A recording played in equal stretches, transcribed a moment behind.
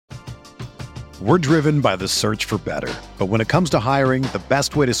We're driven by the search for better. But when it comes to hiring, the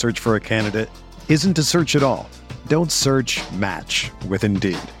best way to search for a candidate isn't to search at all. Don't search, match with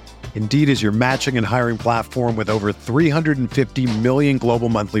Indeed. Indeed is your matching and hiring platform with over 350 million global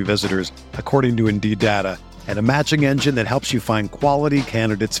monthly visitors, according to Indeed data, and a matching engine that helps you find quality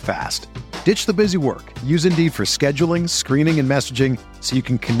candidates fast. Ditch the busy work. Use Indeed for scheduling, screening, and messaging so you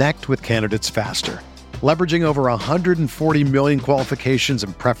can connect with candidates faster. Leveraging over 140 million qualifications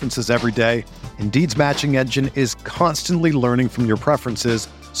and preferences every day, Indeed's matching engine is constantly learning from your preferences,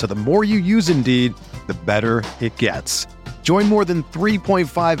 so the more you use Indeed, the better it gets. Join more than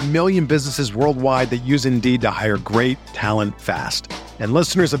 3.5 million businesses worldwide that use Indeed to hire great talent fast. And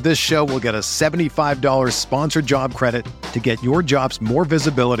listeners of this show will get a $75 sponsored job credit to get your jobs more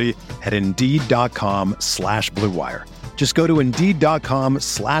visibility at Indeed.com/Blue Wire. Just go to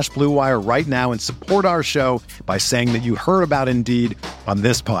Indeed.com/Blue Wire right now and support our show by saying that you heard about Indeed on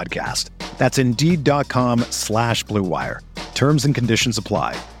this podcast. That's Indeed.com/Blue Wire. Terms and conditions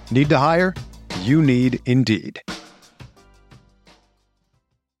apply. Need to hire? You need Indeed.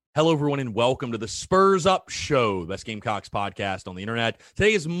 Hello, everyone, and welcome to the Spurs Up Show, best Gamecocks podcast on the internet.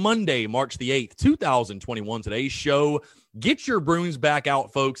 Today is Monday, March the 8th, 2021. Today's show, get your brooms back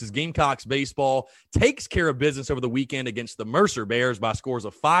out, folks, as Gamecocks baseball takes care of business over the weekend against the Mercer Bears by scores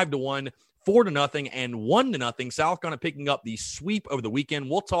of 5-1, 4-0, and 1-0. South Carolina picking up the sweep over the weekend.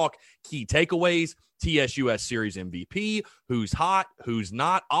 We'll talk key takeaways, TSUS Series MVP, who's hot, who's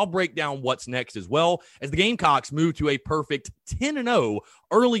not. I'll break down what's next as well as the Gamecocks move to a perfect 10-0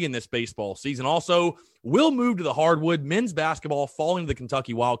 early in this baseball season. Also, we'll move to the hardwood. Men's basketball falling to the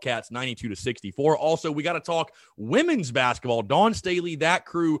Kentucky Wildcats 92-64. Also, we got to talk women's basketball. Dawn Staley, that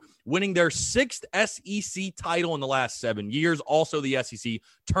crew, winning their 6th SEC title in the last 7 years. Also, the SEC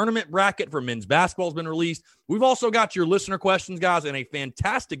tournament bracket for men's basketball has been released. We've also got your listener questions, guys, and a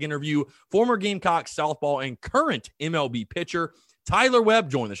fantastic interview. Former Gamecocks southpaw and current MLB pitcher Tyler Webb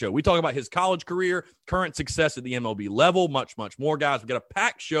joined the show. We talk about his college career, current success at the MLB level, much, much more, guys. We've got a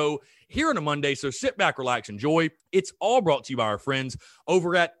packed show here on a Monday, so sit back, relax, enjoy. It's all brought to you by our friends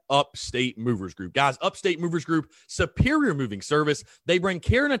over at Upstate Movers Group. Guys, Upstate Movers Group, superior moving service. They bring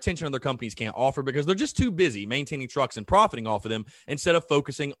care and attention other companies can't offer because they're just too busy maintaining trucks and profiting off of them instead of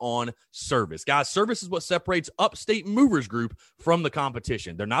focusing on service. Guys, service is what separates Upstate Movers Group from the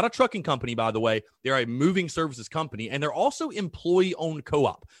competition. They're not a trucking company, by the way. They're a moving services company, and they're also employee-owned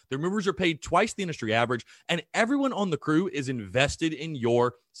co-op. Their movers are paid twice the industry average, and everyone on the crew is invested in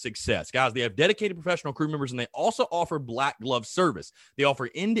your success. Guys, they have dedicated professional crew members, and they also offer black glove service. They offer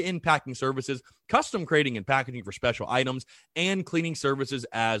end-to-end packing services, custom crating and packaging for special items, and cleaning services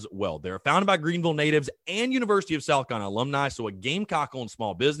as well. They're founded by Greenville natives and University of South Carolina alumni, so a Gamecock-owned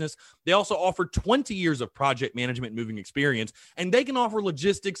small business. They also offer 20 years of project management and moving experience, and they can offer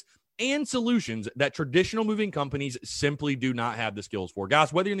logistics and solutions that traditional moving companies simply do not have the skills for.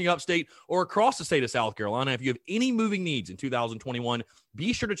 Guys, whether you're in the upstate or across the state of South Carolina, if you have any moving needs in 2021,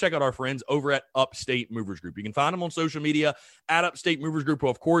 be sure to check out our friends over at Upstate Movers Group. You can find them on social media at Upstate Movers Group.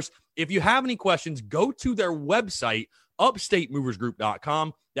 Of course, if you have any questions, go to their website,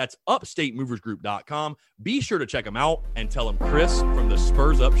 upstatemoversgroup.com. That's upstatemoversgroup.com. Be sure to check them out and tell them Chris from the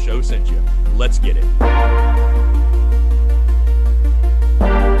Spurs Up Show sent you. Let's get it.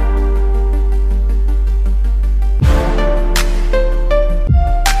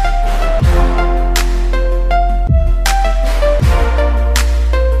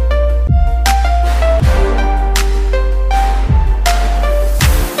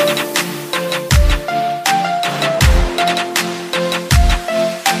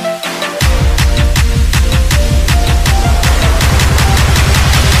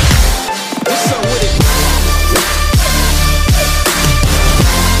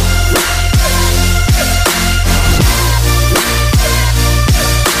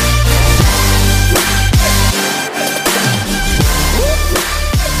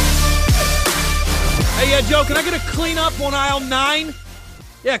 Joe, can I get a clean up on aisle 9?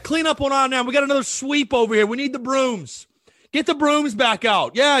 Yeah, clean up on aisle 9. We got another sweep over here. We need the brooms. Get the brooms back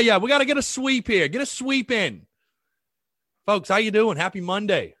out. Yeah, we got to get a sweep here. Get a sweep in. Folks, how you doing? Happy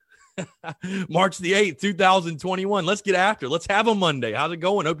Monday. March the 8th, 2021. Let's get after it. Let's have a Monday. How's it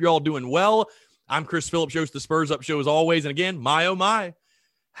going? Hope you're all doing well. I'm Chris Phillips, host of the Spurs Up Show as always. And again, my oh my,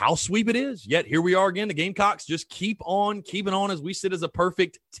 how sweep it is. Yet here we are again. The Gamecocks just keep on keeping on as we sit as a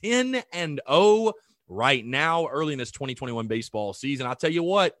perfect 10-0 right now, early in this 2021 baseball season. I'll tell you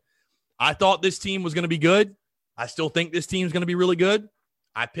what, I thought this team was going to be good. I still think this team is going to be really good.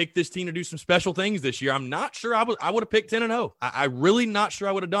 I picked this team to do some special things this year. I'm not sure I would have picked 10-0. I really not sure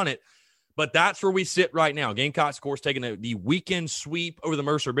I would have done it. But that's where we sit right now. Gamecocks, of course, taking the weekend sweep over the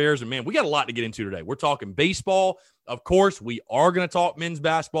Mercer Bears. And, man, we got a lot to get into today. We're talking baseball. Of course, we are going to talk men's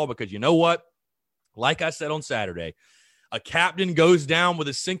basketball because you know what? Like I said on Saturday, a captain goes down with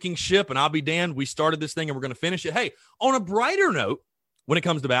a sinking ship, and I'll be damned, we started this thing and we're going to finish it. Hey, on a brighter note, when it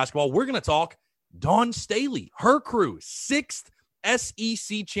comes to basketball, we're going to talk Dawn Staley, her crew, 6th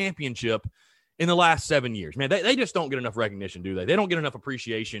SEC championship in the last 7 years. Man, they just don't get enough recognition, do they? They don't get enough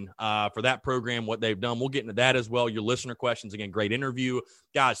appreciation for that program, what they've done. We'll get into that as well. Your listener questions, again, great interview.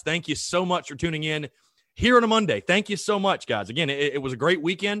 Guys, thank you so much for tuning in here on a Monday. Thank you so much, guys. Again, it was a great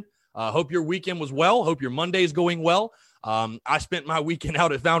weekend. Hope your weekend was well. Hope your Monday is going well. I spent my weekend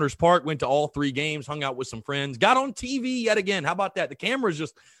out at Founders Park, went to all 3 games, hung out with some friends, got on TV yet again. How about that? The cameras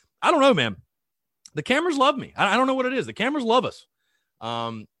just, I don't know, man. The cameras love me. I don't know what it is. The cameras love us.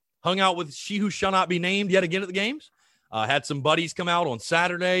 Hung out with She Who Shall Not Be Named yet again at the games. Had some buddies come out on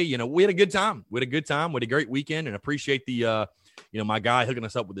Saturday. You know, we had a good time. We had a great weekend, and appreciate the, my guy hooking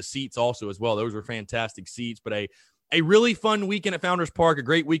us up with the seats also as well. Those were fantastic seats, but a really fun weekend at Founders Park, a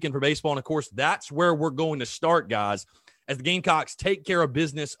great weekend for baseball. And, of course, that's where we're going to start, guys, as the Gamecocks take care of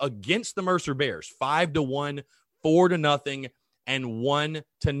business against the Mercer Bears, 5-1, 4-0, and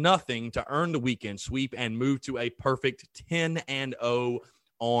 1-0 to earn the weekend sweep and move to a perfect 10-0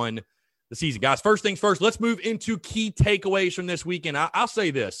 on the season. Guys, first things first, let's move into key takeaways from this weekend. I'll say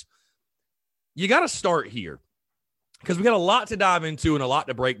this. You got to start here because we got a lot to dive into and a lot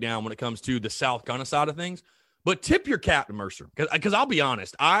to break down when it comes to the South Carolina side of things. But tip your cap to Mercer because I'll be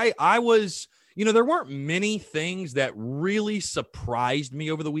honest, I was, there weren't many things that really surprised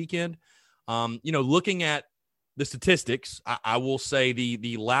me over the weekend. Looking at the statistics, I will say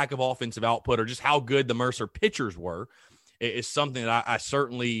the lack of offensive output or just how good the Mercer pitchers were is something that I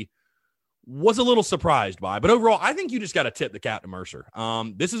certainly was a little surprised by. But overall, I think you just got to tip the cap to Mercer.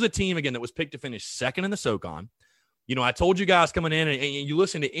 This is a team, again, that was picked to finish 2nd in the SoCon. I told you guys coming in, and you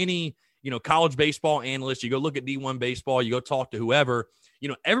listen to any, college baseball analyst, you go look at D1 baseball, you go talk to whoever,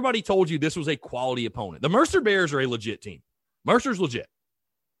 everybody told you this was a quality opponent. The Mercer Bears are a legit team. Mercer's legit.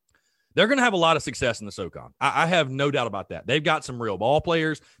 They're going to have a lot of success in the SoCon. I have no doubt about that. They've got some real ball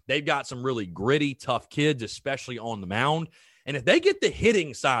players. They've got some really gritty, tough kids, especially on the mound. And if they get the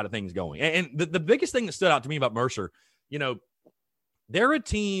hitting side of things going, and the biggest thing that stood out to me about Mercer, they're a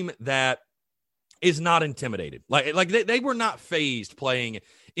team that is not intimidated. Like they were not fazed playing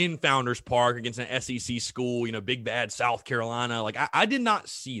in Founders Park against an SEC school, big bad South Carolina. Like I did not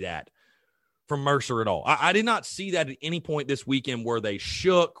see that from Mercer at all. I did not see that at any point this weekend where they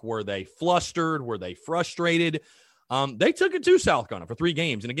shook, were they flustered, were they frustrated. They took it to South Carolina for 3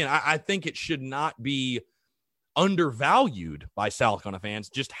 games. And again, I think it should not be undervalued by South Carolina fans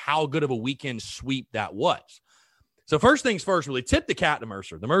just how good of a weekend sweep that was. So first things first, really tip the cap to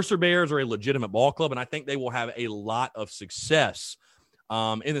Mercer. The Mercer Bears are a legitimate ball club, and I think they will have a lot of success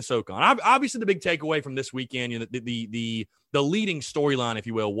in the SoCon. Obviously, the big takeaway from this weekend, the leading storyline, if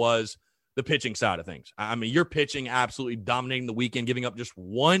you will, was the pitching side of things. I mean, you're pitching absolutely dominating the weekend, giving up just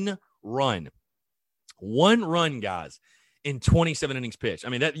one run, guys, in 27 innings pitched. I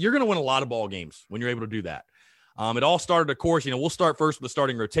mean, you're going to win a lot of ball games when you're able to do that. It all started, of course, we'll start first with the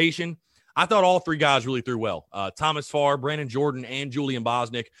starting rotation. I thought all 3 guys really threw well. Thomas Farr, Brandon Jordan, and Julian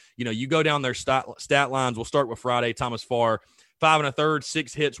Bosnick. You go down their stat lines. We'll start with Friday. Thomas Farr, 5 1/3,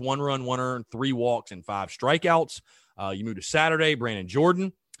 6 hits, 1 run, 1 earned, 3 walks, and 5 strikeouts. You move to Saturday, Brandon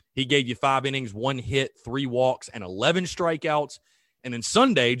Jordan. He gave you 5 innings, 1 hit, 3 walks, and 11 strikeouts. And then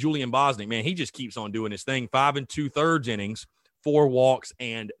Sunday, Julian Bosnick, man, he just keeps on doing his thing. 5 2/3 innings, 4 walks,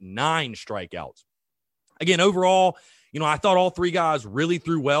 and 9 strikeouts. Again, overall, I thought all 3 guys really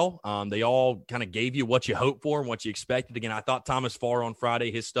threw well. They all kind of gave you what you hoped for and what you expected. Again, I thought Thomas Farr on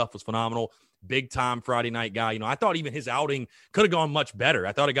Friday, his stuff was phenomenal. Big-time Friday night guy. I thought even his outing could have gone much better.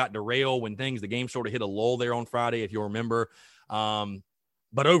 I thought it got derailed when the game sort of hit a lull there on Friday, if you'll remember.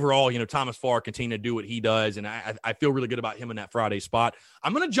 But overall, Thomas Farr continued to do what he does, and I feel really good about him in that Friday spot.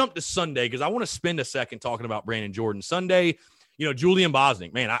 I'm going to jump to Sunday because I want to spend a second talking about Brandon Jordan. Sunday, Julian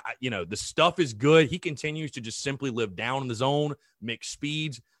Bosnick, man, the stuff is good. He continues to just simply live down in the zone, mix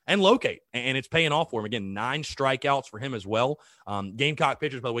speeds, and locate, and it's paying off for him. Again, 9 strikeouts for him as well. Gamecock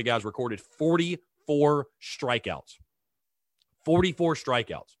pitchers, by the way, guys, recorded 44 strikeouts. 44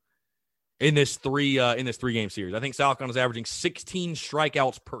 strikeouts. In this 3-game series. I think South Carolina's averaging 16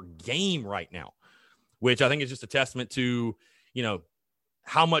 strikeouts per game right now, which I think is just a testament to,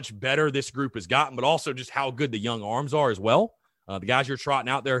 how much better this group has gotten, but also just how good the young arms are as well. The guys you're trotting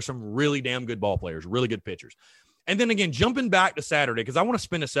out there are some really damn good ball players, really good pitchers. And then again, jumping back to Saturday, because I want to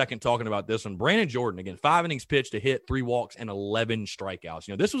spend a second talking about this one. Brandon Jordan, again, 5 innings pitched, a hit, 3 walks, and 11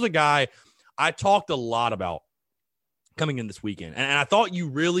 strikeouts. This was a guy I talked a lot about coming in this weekend. And I thought you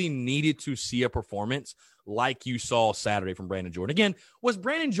really needed to see a performance like you saw Saturday from Brandon Jordan. Again, was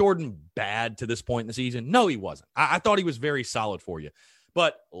Brandon Jordan bad to this point in the season? No, he wasn't. I thought he was very solid for you.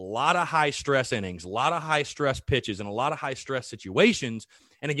 But a lot of high-stress innings, a lot of high-stress pitches, and a lot of high-stress situations.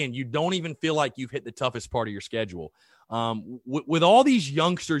 And again, you don't even feel like you've hit the toughest part of your schedule. With all these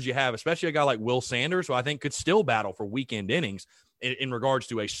youngsters you have, especially a guy like Will Sanders, who I think could still battle for weekend innings in regards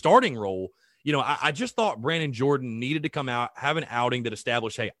to a starting role, I just thought Brandon Jordan needed to come out, have an outing that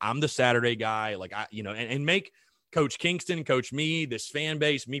established, hey, I'm the Saturday guy, and make Coach Kingston, Coach me, this fan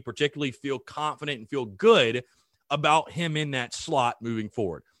base, me particularly, feel confident and feel good about him in that slot moving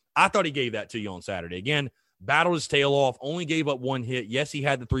forward. I thought he gave that to you on Saturday. Again, battled his tail off, only gave up 1 hit. Yes, he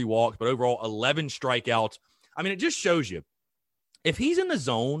had the 3 walks, but overall 11 strikeouts. I mean, it just shows you if he's in the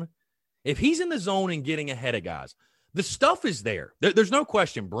zone and getting ahead of guys, the stuff is there. There's no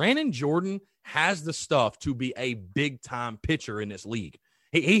question. Brandon Jordan has the stuff to be a big-time pitcher in this league.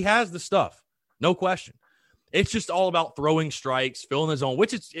 He has the stuff, no question. It's just all about throwing strikes, filling the zone,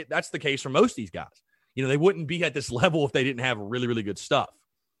 which that's the case for most of these guys. They wouldn't be at this level if they didn't have really, really good stuff.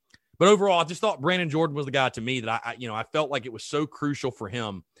 But overall, I just thought Brandon Jordan was the guy to me that I felt like it was so crucial for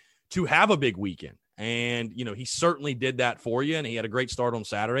him to have a big weekend. And, he certainly did that for you, and he had a great start on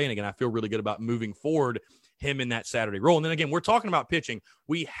Saturday. And again, I feel really good about moving forward him in that Saturday role. And then again, we're talking about pitching.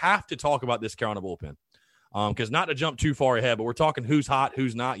 We have to talk about this Carolina bullpen because not to jump too far ahead, but we're talking who's hot,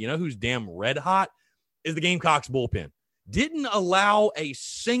 who's not. Who's damn red hot is the Gamecocks bullpen. Didn't allow a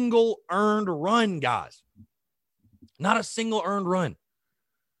single earned run, guys. Not a single earned run.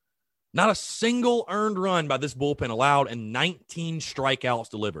 Not a single earned run by this bullpen allowed and 19 strikeouts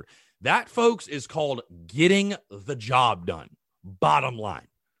delivered. That, folks, is called getting the job done. Bottom line.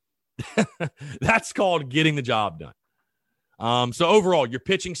 That's called getting the job done. So overall, your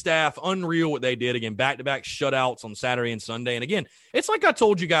pitching staff, unreal what they did. Again, back-to-back shutouts on Saturday and Sunday. And again, it's like I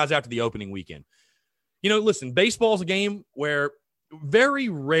told you guys after the opening weekend. Listen, baseball's a game where very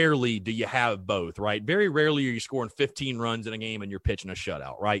rarely do you have both, right? Very rarely are you scoring 15 runs in a game and you're pitching a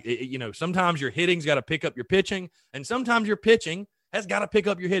shutout, right? Sometimes your hitting's got to pick up your pitching, and sometimes your pitching has got to pick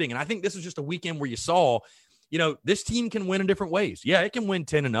up your hitting. And I think this is just a weekend where you saw, this team can win in different ways. Yeah, it can win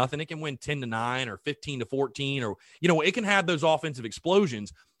 10-0. It can win 10-9 or 15-14, or, it can have those offensive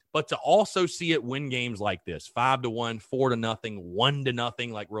explosions. But to also see it win games like this, 5-1, 4-0,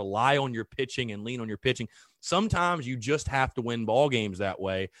 1-0, like rely on your pitching and lean on your pitching. Sometimes you just have to win ball games that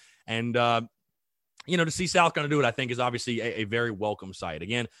way. And, to see South Carolina do it, I think is obviously a very welcome sight.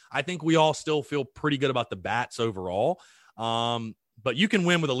 Again, I think we all still feel pretty good about the bats overall. But you can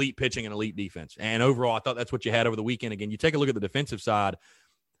win with elite pitching and elite defense. And overall, I thought that's what you had over the weekend. Again, you take a look at the defensive side.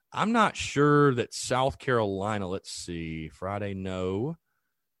 I'm not sure that South Carolina, let's see, Friday, no.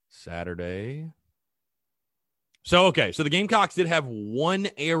 Saturday. So the Gamecocks did have 1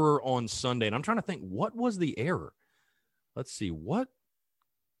 error on Sunday, and I'm trying to think, what was the error? Let's see, what?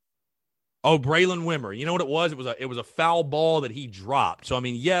 Oh, Braylon Wimmer. You know what it was? It was a foul ball that he dropped. So,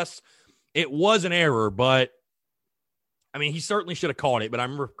 yes, it was an error, but, he certainly should have caught it, but I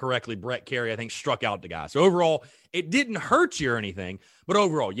remember correctly, Brett Carey, I think, struck out the guy. So, overall, it didn't hurt you or anything, but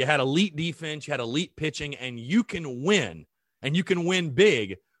overall, you had elite defense, you had elite pitching, and you can win, and you can win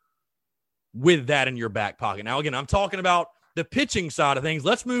big with that in your back pocket. Now, again, I'm talking about the pitching side of things.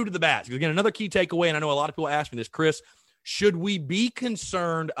 Let's move to the bats. Because, again, another key takeaway, and I know a lot of people ask me this, Chris, should we be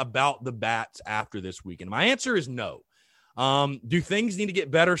concerned about the bats after this weekend? My answer is no. Do things need to get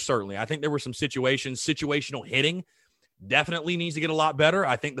better? Certainly. I think there were some situational hitting definitely needs to get a lot better.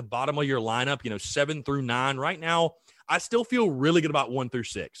 I think the bottom of your lineup, 7 through 9 right now, I still feel really good about 1 through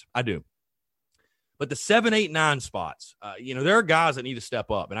 6. I do. But the 7, 8, 9 spots, there are guys that need to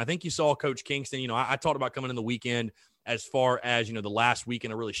step up. And I think you saw Coach Kingston, I talked about coming in the weekend as far as, the last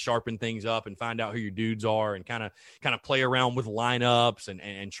weekend to really sharpen things up and find out who your dudes are and kind of play around with lineups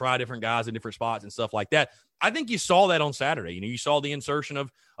and try different guys in different spots and stuff like that. I think you saw that on Saturday. You saw the insertion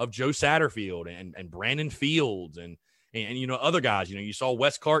of Joe Satterfield and Brandon Fields and other guys. You saw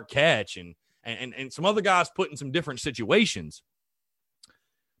Wes Clark catch and some other guys put in some different situations.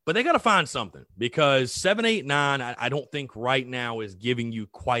 But they got to find something because 7, 8, 9, I don't think right now is giving you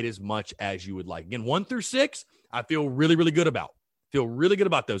quite as much as you would like. Again, 1 through 6, I feel really, really good about. Feel really good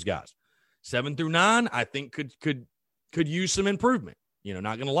about those guys. 7 through 9, I think could use some improvement. Not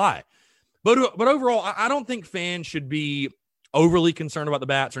going to lie. But overall, I don't think fans should be overly concerned about the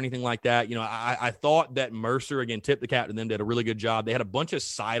bats or anything like that. I thought that Mercer, again, tipped the cap to them, did a really good job. They had a bunch of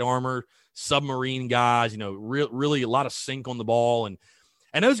side armor, submarine guys, really a lot of sink on the ball.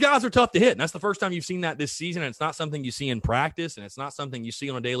 And those guys are tough to hit. And that's the first time you've seen that this season. And it's not something you see in practice, and it's not something you see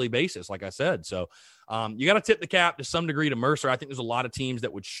on a daily basis, like I said. So you got to tip the cap to some degree to Mercer. I think there's a lot of teams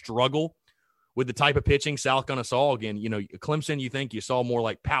that would struggle with the type of pitching South Carolina saw. Again, Clemson, you think you saw more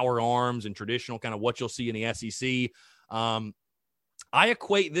like power arms and traditional kind of what you'll see in the SEC. I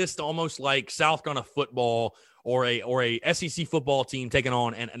equate this to almost like South Carolina football or a SEC football team taking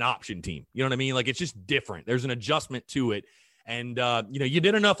on an option team. You know what I mean? Like, it's just different. There's an adjustment to it. And, you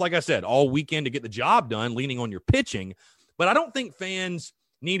did enough, like I said, all weekend to get the job done, leaning on your pitching. But I don't think fans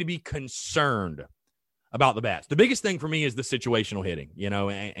need to be concerned about the bats. The biggest thing for me is the situational hitting,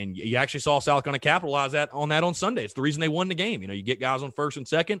 and you actually saw South Carolina capitalize on that on Sunday. It's the reason they won the game. You get guys on first and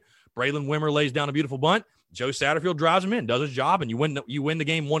second. Braylon Wimmer lays down a beautiful bunt. Joe Satterfield drives him in, does his job, and you win the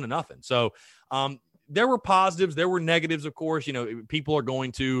game 1-0. So there were positives. There were negatives, of course. People are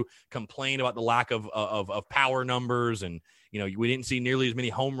going to complain about the lack of power numbers, and, we didn't see nearly as many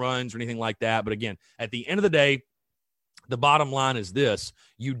home runs or anything like that. But again, at the end of the day, the bottom line is this: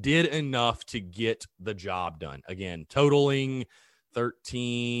 you did enough to get the job done. Again, totaling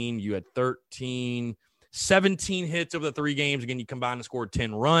 13, you had 13, 17 hits over the 3 games. Again, you combined and scored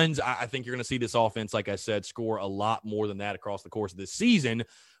 10 runs. I think you're going to see this offense, like I said, score a lot more than that across the course of this season.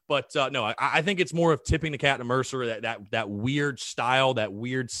 But no, I think it's more of tipping the cap to Mercer, that weird style, that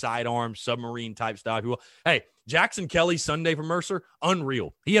weird sidearm submarine type style, if you will. Hey, Jackson Kelly Sunday for Mercer,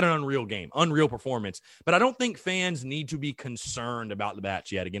 unreal. He had an unreal game, unreal performance. But I don't think fans need to be concerned about the bats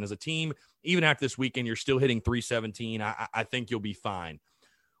yet. Again, as a team, even after this weekend, you're still hitting 317. I think you'll be fine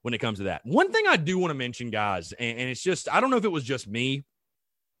when it comes to that. One thing I do want to mention, guys, and it's just, I don't know if it was just me,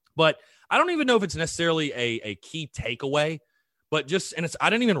 but I don't even know if it's necessarily a key takeaway. But just, and I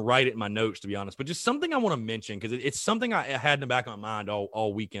didn't even write it in my notes, to be honest, but just something I want to mention, because it's something I had in the back of my mind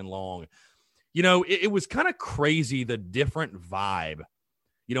all weekend long. It was kind of crazy, the different vibe,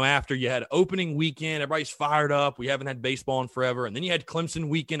 after you had opening weekend, everybody's fired up. We haven't had baseball in forever. And then you had Clemson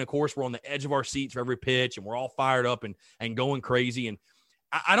weekend. Of course, we're on the edge of our seats for every pitch, and we're all fired up and going crazy. And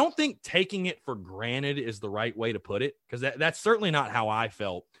I don't think taking it for granted is the right way to put it, because that's certainly not how I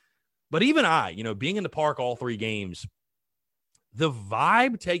felt. But even being in the park all 3 games, the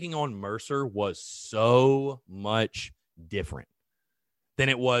vibe taking on Mercer was so much different than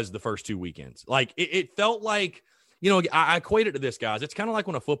it was the first 2 weekends. Like, it felt like, I equate it to this, guys. It's kind of like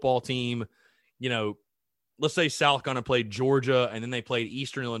when a football team, let's say South Carolina played Georgia, and then they played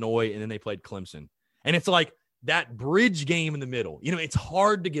Eastern Illinois, and then they played Clemson. And it's like that bridge game in the middle. It's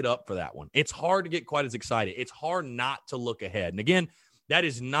hard to get up for that one. It's hard to get quite as excited. It's hard not to look ahead. And again, that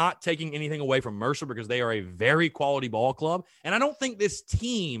is not taking anything away from Mercer, because they are a very quality ball club. And I don't think this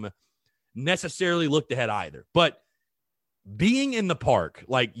team necessarily looked ahead either. But being in the park,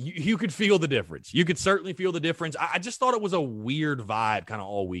 like, you could feel the difference. You could certainly feel the difference. I just thought it was a weird vibe kind of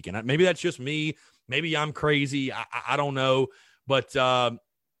all weekend. Maybe that's just me. Maybe I'm crazy. I don't know. But I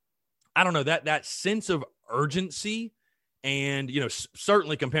don't know, that sense of urgency, and,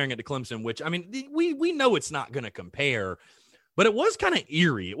 certainly comparing it to Clemson, which, I mean, we know it's not going to compare. But it was kind of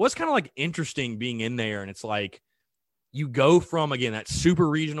eerie. It was kind of like interesting being in there. And it's like you go from, again, that super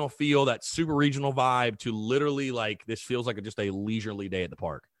regional feel, that super regional vibe, to literally like this feels like just a leisurely day at the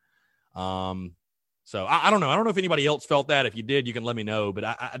park. So I don't know. I don't know if anybody else felt that. If you did, you can let me know. But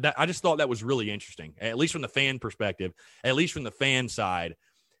I just thought that was really interesting, at least from the fan perspective, at least from the fan side,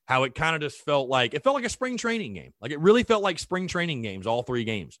 how it kind of just felt like a spring training game. Like, it really felt like spring training games, all 3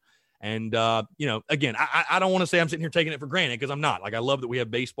 games. And, again, I don't want to say I'm sitting here taking it for granted, because I'm not. Like, I love that we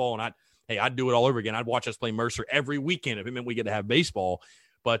have baseball, and I'd do it all over again. I'd watch us play Mercer every weekend if it meant we get to have baseball.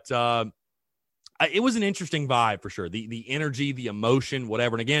 But it was an interesting vibe for sure. The energy, the emotion,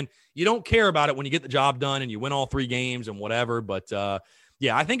 whatever. And again, you don't care about it when you get the job done and you win all 3 games and whatever. But,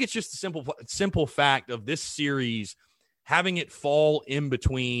 yeah, I think it's just a simple fact of this series having it fall in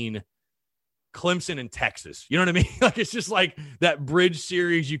between Clemson and Texas. You know what I mean? Like, it's just like that bridge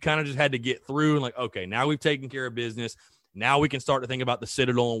series you kind of just had to get through, and like, okay, now we've taken care of business. Now we can start to think about the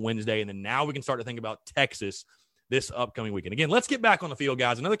Citadel on Wednesday, and then now we can start to think about Texas this upcoming weekend. Again, let's get back on the field,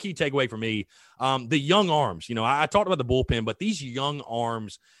 guys. Another key takeaway for me, the young arms. I talked about the bullpen, but these young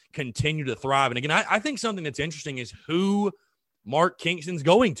arms continue to thrive. And again, I think something that's interesting is who Mark Kingston's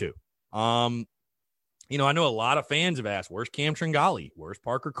going to. I know a lot of fans have asked, where's Cam Tringali? Where's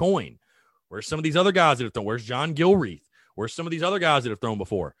Parker Coyne? Where's some of these other guys that have thrown? Where's John Gilreath? Where's some of these other guys that have thrown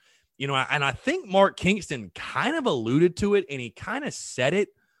before? And I think Mark Kingston kind of alluded to it, and he kind of said it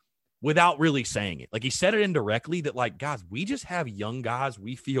without really saying it. Like, he said it indirectly that, like, guys, we just have young guys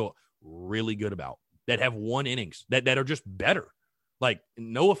we feel really good about that have won innings, that are just better. Like,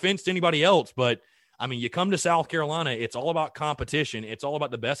 no offense to anybody else, but, I mean, you come to South Carolina, it's all about competition. It's all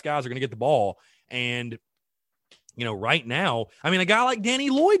about the best guys are going to get the ball. And, you know, right now, I mean, a guy like Danny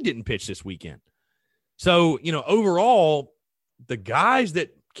Lloyd didn't pitch this weekend. So, you know, overall, the guys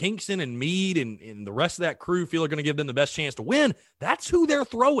that Kingston and Meade and the rest of that crew feel are going to give them the best chance to win, that's who they're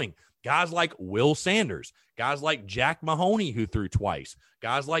throwing. Guys like Will Sanders, guys like Jack Mahoney, who threw twice,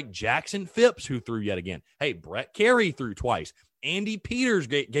 guys like Jackson Phipps, who threw yet again. Hey, Brett Carey threw twice. Andy Peters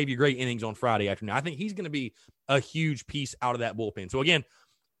gave you great innings on Friday afternoon. I think he's going to be a huge piece out of that bullpen. So, again,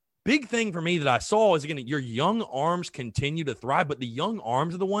 big thing for me that I saw is, again, your young arms continue to thrive, but the young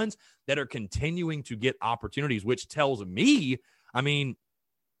arms are the ones that are continuing to get opportunities, which tells me, I mean,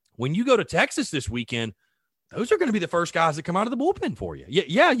 when you go to Texas this weekend, those are going to be the first guys that come out of the bullpen for you.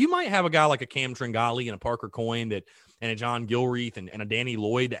 Yeah, you might have a guy like a Cam Tringali and a Parker Coyne and a John Gilreath and a Danny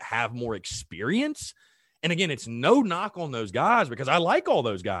Lloyd that have more experience. And again, it's no knock on those guys because I like all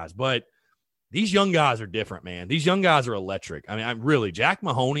those guys, but these young guys are different, man. These young guys are electric. I mean, Jack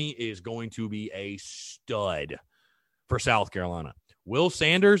Mahoney is going to be a stud for South Carolina. Will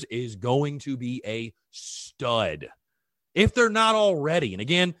Sanders is going to be a stud if they're not already. And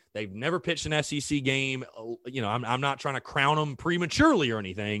again, they've never pitched an SEC game. You know, I'm not trying to crown them prematurely or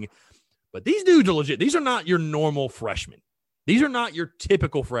anything, but these dudes are legit. These are not your normal freshmen. These are not your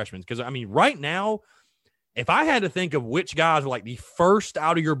typical freshmen. Because, I mean, right now, if I had to think of which guys are like the first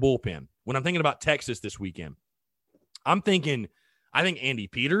out of your bullpen, when I'm thinking about Texas this weekend, I think Andy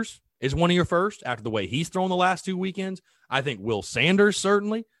Peters is one of your first after the way he's thrown the last 2 weekends. I think Will Sanders,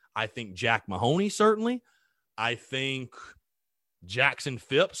 certainly. I think Jack Mahoney, certainly. I think Jackson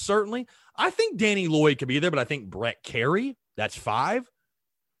Phipps, certainly. I think Danny Lloyd could be there, but I think Brett Carey, that's 5.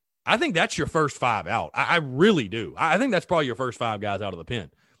 I think that's your first 5 out. I really do. I think that's probably your first 5 guys out of the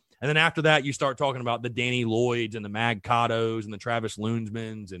pen. And then after that, you start talking about the Danny Lloyds and the Magcados and the Travis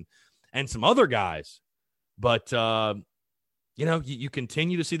Loonsmans and some other guys. But, you know, you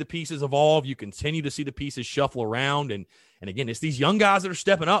continue to see the pieces evolve. You continue to see the pieces shuffle around. And again, it's these young guys that are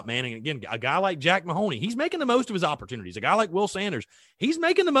stepping up, man. And again, a guy like Jack Mahoney, he's making the most of his opportunities. A guy like Will Sanders, he's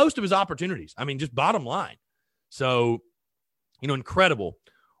making the most of his opportunities. I mean, just bottom line. So, you know, incredible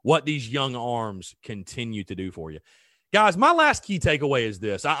what these young arms continue to do for you. Guys, my last key takeaway is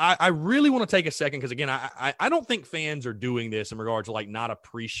this. I really want to take a second because, again, I don't think fans are doing this in regards to, like, not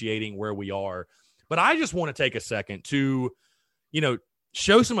appreciating where we are. But I just want to take a second to, you know,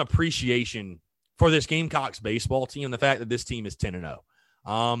 show some appreciation for this Gamecocks baseball team and the fact that this team is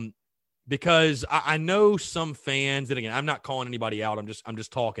 10-0. Because I know some fans, and again, I'm not calling anybody out. I'm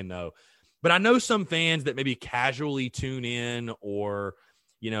just talking, though. But I know some fans that maybe casually tune in or –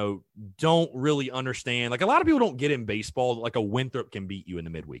 you know, don't really understand. Like, a lot of people don't get in baseball. Like, a Winthrop can beat you in the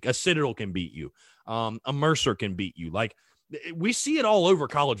midweek. A Citadel can beat you. A Mercer can beat you. Like, we see it all over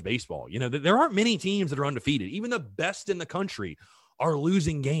college baseball. You know, there aren't many teams that are undefeated. Even the best in the country are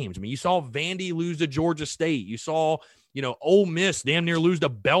losing games. I mean, you saw Vandy lose to Georgia State. You saw, you know, Ole Miss damn near lose to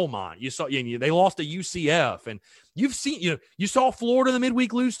Belmont. You saw, they lost to UCF. And you've seen, you know, you saw Florida in the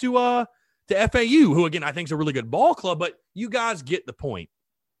midweek lose to FAU, who, again, I think is a really good ball club. But you guys get the point.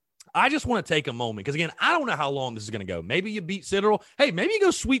 I just want to take a moment because, again, I don't know how long this is going to go. Maybe you beat Citadel. Hey, maybe you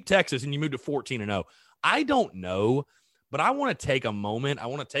go sweep Texas and you move to 14-0. I don't know, but I want to take a moment. I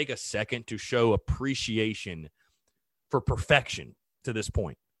want to take a second to show appreciation for perfection to this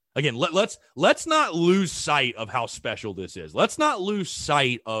point. Again, let's not lose sight of how special this is. Let's not lose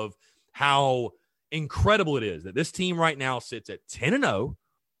sight of how incredible it is that this team right now sits at 10-0,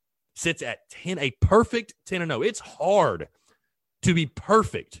 sits at a perfect 10-0. It's hard to be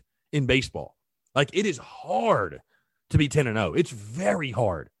perfect in baseball. Like, it is hard to be 10-0. It's very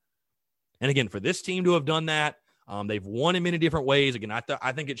hard. And again, for this team to have done that, they've won in many different ways. Again,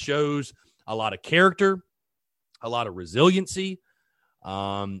 I think it shows a lot of character, a lot of resiliency,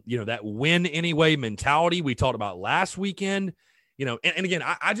 you know, that win anyway mentality we talked about last weekend. You know, and again,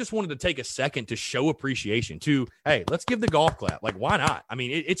 I just wanted to take a second to show appreciation to, hey, let's give the golf clap. Like, why not? I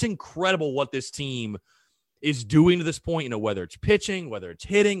mean, it's incredible what this team is doing to this point, you know, whether it's pitching, whether it's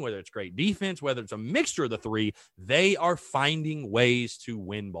hitting, whether it's great defense, whether it's a mixture of the three, they are finding ways to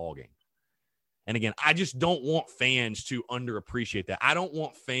win ball games. And again, I just don't want fans to underappreciate that. I don't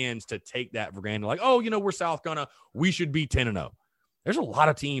want fans to take that for granted. Like, oh, you know, we're South Carolina, we should be 10-0. There's a lot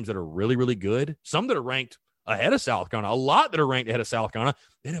of teams that are really, really good. Some that are ranked ahead of South Carolina, a lot that are ranked ahead of South Carolina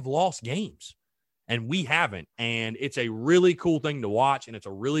that have lost games. And we haven't. And it's a really cool thing to watch, and it's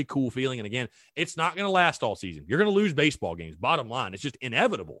a really cool feeling. And again, it's not going to last all season. You're going to lose baseball games. Bottom line, it's just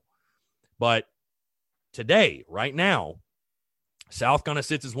inevitable. But today, right now, South Carolina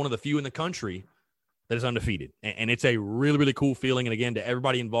sits as one of the few in the country that is undefeated. And it's a really, really cool feeling. And again, to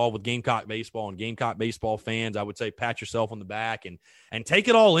everybody involved with Gamecock baseball and Gamecock baseball fans, I would say pat yourself on the back and take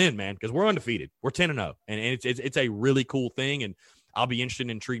it all in, man, because we're undefeated. We're 10-0. And it's a really cool thing. And I'll be interested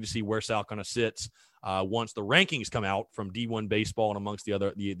and intrigued to see where South Carolina sits once the rankings come out from D1 baseball and amongst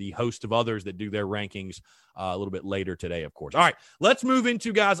the host of others that do their rankings a little bit later today, of course. All right, let's move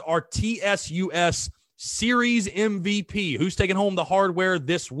into, guys, our TSUS Series MVP. Who's taking home the hardware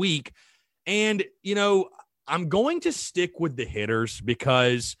this week? And, I'm going to stick with the hitters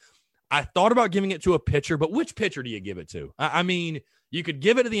because I thought about giving it to a pitcher, but which pitcher do you give it to? I mean, you could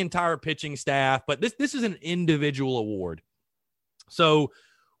give it to the entire pitching staff, but this is an individual award. So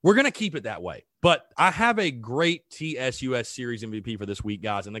we're going to keep it that way. But I have a great TSUS Series MVP for this week,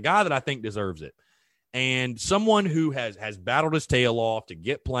 guys, and the guy that I think deserves it. And someone who has battled his tail off to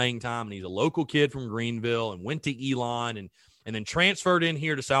get playing time, and he's a local kid from Greenville and went to Elon and then transferred in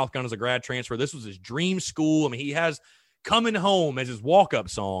here to South Carolina as a grad transfer. This was his dream school. I mean, he has Coming Home as his walk-up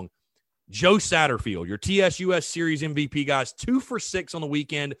song. Joe Satterfield, your TSUS Series MVP, guys, 2 for 6 on the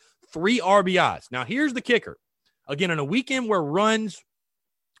weekend, 3 RBIs. Now, here's the kicker. Again, on a weekend where runs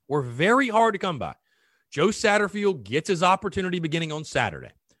were very hard to come by, Joe Satterfield gets his opportunity beginning on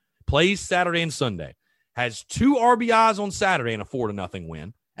Saturday, plays Saturday and Sunday, has 2 RBIs on Saturday in a 4-0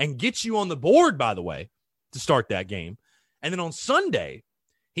 win, and gets you on the board, by the way, to start that game. And then on Sunday,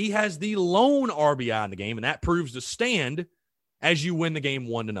 he has the lone RBI in the game, and that proves to stand as you win the game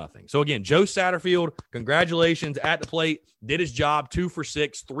 1-0. So again, Joe Satterfield, congratulations at the plate, did his job, 2 for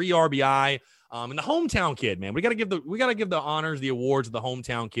 6, 3 RBI. And the hometown kid, man, we got to give the honors, the awards to the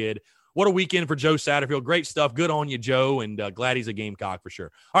hometown kid. What a weekend for Joe Satterfield. Great stuff. Good on you, Joe, and glad he's a Gamecock for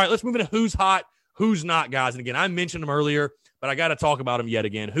sure. All right, let's move into who's hot, who's not, guys. And again, I mentioned him earlier, but I got to talk about him yet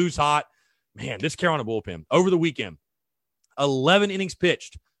again. Who's hot? Man, this Carolina bullpen over the weekend. 11 innings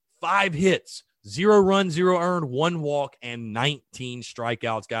pitched, 5 hits, 0 runs, 0 earned, 1 walk, and 19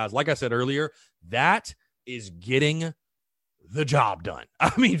 strikeouts, guys. Like I said earlier, that is getting the job done.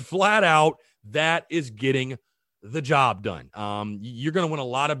 I mean, flat out, that is getting the job done. You're going to win a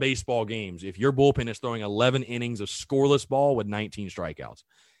lot of baseball games if your bullpen is throwing 11 innings of scoreless ball with 19 strikeouts.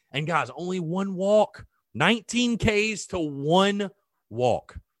 And, guys, only 1 walk, 19 Ks to 1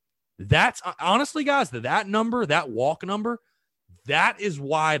 walk. That's honestly, guys, that number, that walk number, that is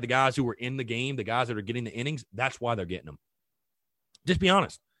why the guys who were in the game, the guys that are getting the innings, that's why they're getting them. Just be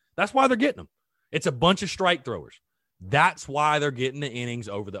honest. That's why they're getting them. It's a bunch of strike throwers. That's why they're getting the innings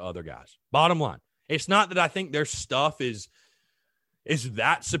over the other guys. Bottom line. It's not that I think their stuff is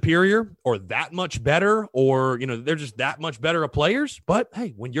that superior or that much better or, they're just that much better of players. But,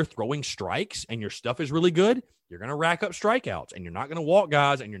 hey, when you're throwing strikes and your stuff is really good, you're going to rack up strikeouts and you're not going to walk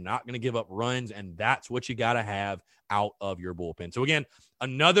guys and you're not going to give up runs. And that's what you got to have out of your bullpen. So, again,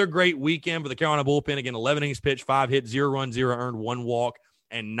 another great weekend for the Carolina bullpen. Again, 11 innings pitched, 5 hits, 0 runs, 0 earned, 1 walk,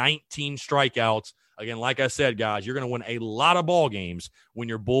 and 19 strikeouts. Again, like I said, guys, you're going to win a lot of ball games when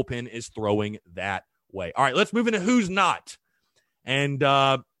your bullpen is throwing that way. All right, let's move into who's not. And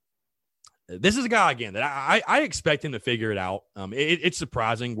this is a guy, again, that I expect him to figure it out. It's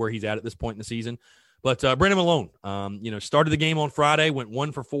surprising where he's at this point in the season. But Brennan Malone, started the game on Friday, went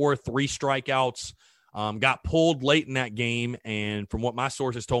 1 for 4, 3 strikeouts, got pulled late in that game, and from what my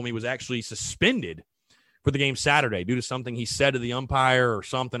sources told me, was actually suspended for the game Saturday due to something he said to the umpire or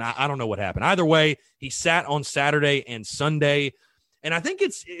something. I don't know what happened. Either way, he sat on Saturday and Sunday. And I think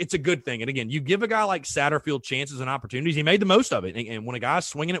it's a good thing. And again, you give a guy like Satterfield chances and opportunities. He made the most of it. And when a guy's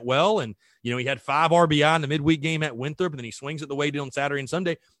swinging it well, and he had 5 RBI in the midweek game at Winthrop, and then he swings it the way he did on Saturday and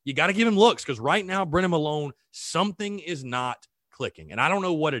Sunday, you got to give him looks, because right now, Brennan Malone, something is not clicking. And I don't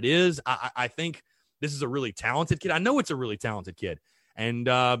know what it is. I think this is a really talented kid. I know it's a really talented kid. And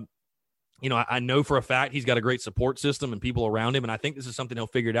I know for a fact he's got a great support system and people around him, and I think this is something he'll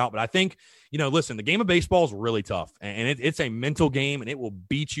figure it out. But I think, listen, the game of baseball is really tough, and it's a mental game, and it will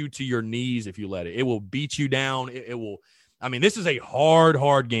beat you to your knees if you let it. It will beat you down. It will – this is a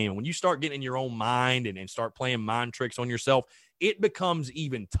hard game. When you start getting in your own mind and start playing mind tricks on yourself, it becomes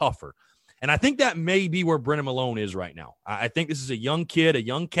even tougher. And I think that may be where Brennan Malone is right now. I think this is a young kid, a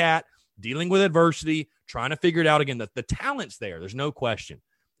young cat, dealing with adversity, trying to figure it out again. The talent's there. There's no question.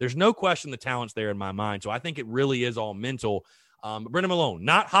 There's no question the talent's there in my mind. So I think it really is all mental. Brennan Malone,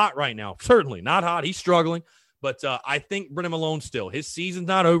 not hot right now. Certainly not hot. He's struggling. But I think Brennan Malone still, his season's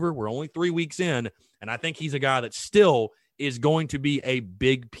not over. We're only 3 weeks in. And I think he's a guy that still is going to be a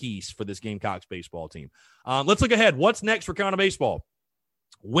big piece for this Gamecocks baseball team. Let's look ahead. What's next for Carolina baseball?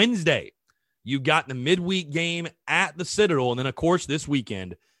 Wednesday, you got the midweek game at the Citadel. And then, of course, this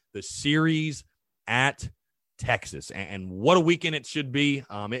weekend, the series at Texas. And what a weekend it should be.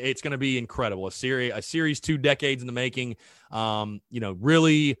 It's going to be incredible. A series 2 decades in the making.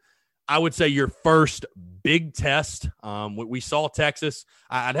 Really, I would say your first big test. We saw Texas.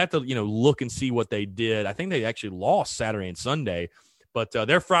 I'd have to, look and see what they did. I think they actually lost Saturday and Sunday, but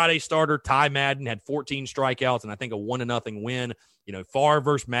their Friday starter, Ty Madden, had 14 strikeouts and I think a 1-0 win. Favre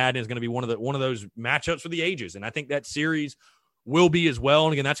versus Madden is going to be one of those matchups for the ages. And I think that series will be as well.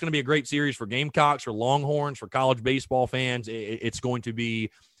 And again, that's going to be a great series for Gamecocks, for Longhorns, for college baseball fans. It's going to be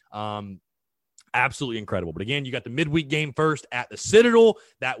absolutely incredible. But again, you got the midweek game first at the Citadel.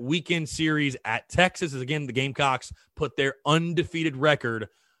 That weekend series at Texas is, again, the Gamecocks put their undefeated record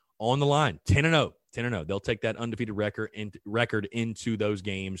on the line. 10-0. They'll take that undefeated record into those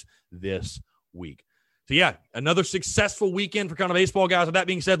games this week. So, yeah, another successful weekend for kind of baseball guys. With that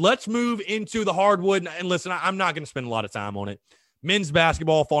being said, let's move into the hardwood. And listen, I'm not going to spend a lot of time on it. Men's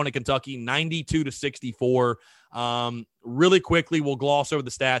basketball falling to Kentucky, 92-64. Really quickly, we'll gloss over the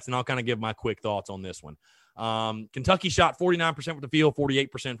stats, and I'll kind of give my quick thoughts on this one. Kentucky shot 49% from the field,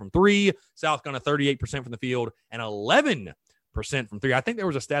 48% from three. South Carolina 38% from the field, and 11% from three. I think there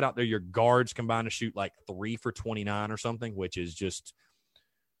was a stat out there, your guards combined to shoot like 3 for 29 or something, which is just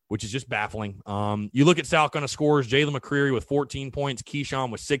baffling. You look at South Carolina scores, Jalen McCreary with 14 points,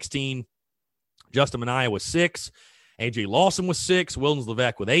 Keyshawn with 16, Justin Minaya with 6, A.J. Lawson with 6, Wildens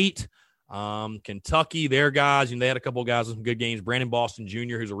Levesque with 8. Kentucky, their guys, they had a couple of guys with some good games. Brandon Boston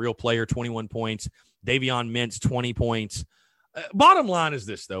Jr., who's a real player, 21 points. Davion Mintz, 20 points. Bottom line is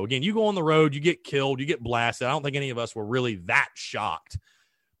this, though. Again, you go on the road, you get killed, you get blasted. I don't think any of us were really that shocked.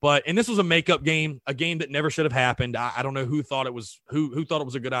 And this was a makeup game, a game that never should have happened. I don't know who thought it was who thought it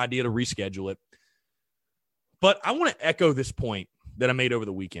was a good idea to reschedule it. But I want to echo this point that I made over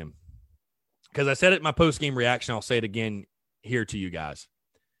the weekend, because I said it in my post-game reaction. I'll say it again here to you guys,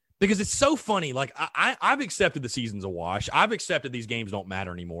 because it's so funny. Like, I've accepted the season's a wash. I've accepted these games don't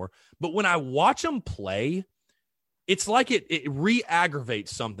matter anymore. But when I watch them play, it's like it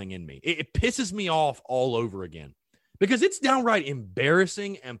re-aggravates something in me. It pisses me off all over again, because it's downright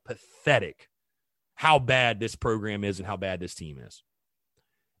embarrassing and pathetic how bad this program is and how bad this team is.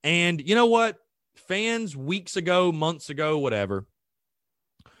 And you know what? Fans weeks ago, months ago, whatever,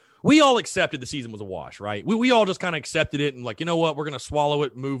 we all accepted the season was a wash, right? We all just kind of accepted it and like, you know what? We're going to swallow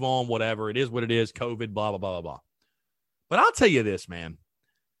it, move on, whatever. It is what it is, COVID, blah, blah, blah, blah, blah. But I'll tell you this, man.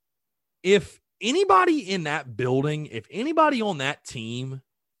 If anybody in that building, if anybody on that team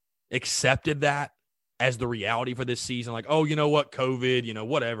accepted that as the reality for this season, like, oh, you know what, COVID,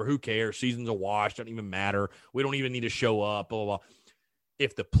 whatever, who cares? Season's a wash, doesn't even matter. We don't even need to show up, blah, blah, blah.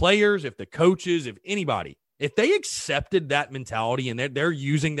 If the players, if the coaches, if anybody, if they accepted that mentality and they're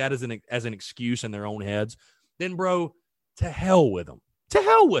using that as an excuse in their own heads, then, bro, to hell with them. To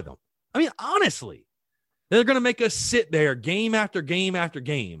hell with them. I mean, honestly, they're going to make us sit there game after game after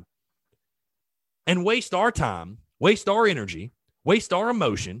game and waste our time, waste our energy, waste our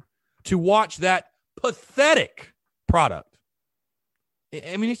emotion to watch that pathetic product.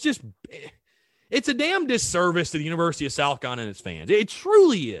 I mean, it's a damn disservice to the University of South Carolina and its fans. It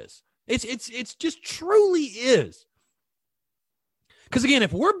truly is. It's just truly is. Because again,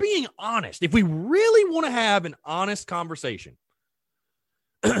 if we're being honest, if we really want to have an honest conversation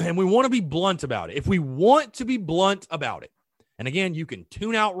and we want to be blunt about it, and again, you can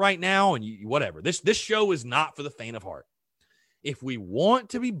tune out right now and whatever. This show is not for the faint of heart. If we want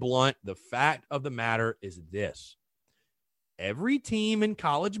to be blunt, the fact of the matter is this. Every team in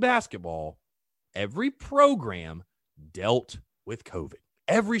college basketball, every program dealt with COVID.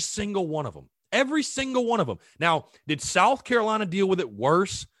 Every single one of them. Every single one of them. Now, did South Carolina deal with it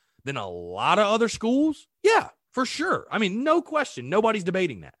worse than a lot of other schools? Yeah, for sure. I mean, no question. Nobody's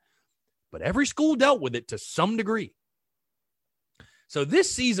debating that. But every school dealt with it to some degree. So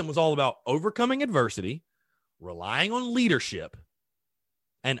this season was all about overcoming adversity, relying on leadership,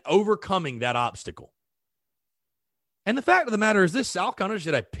 and overcoming that obstacle. And the fact of the matter is this, South Carolina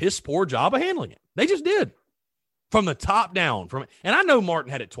did a piss-poor job of handling it. They just did. From the top down. And I know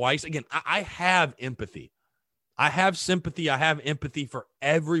Martin had it twice. Again, I have empathy. I have sympathy. I have empathy for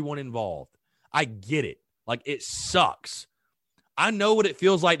everyone involved. I get it. Like, it sucks. I know what it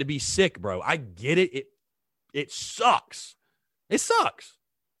feels like to be sick, bro. I get it. It sucks. It sucks.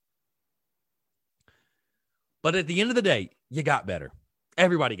 But at the end of the day, you got better.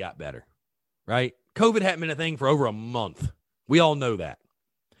 Everybody got better, right? COVID hadn't been a thing for over a month. We all know that.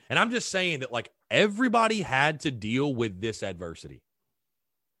 And I'm just saying that, like, everybody had to deal with this adversity.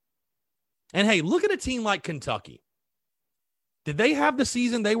 And hey, look at a team like Kentucky. Did they have the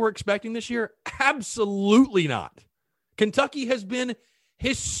season they were expecting this year? Absolutely not. Kentucky has been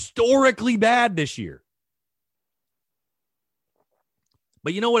historically bad this year.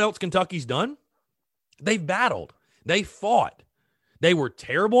 But you know what else Kentucky's done? They've battled. They fought. They were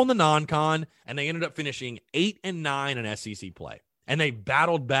terrible in the non-con, and they ended up finishing 8-9 in SEC play. And they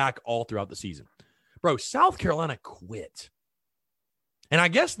battled back all throughout the season. Bro, South Carolina quit. And I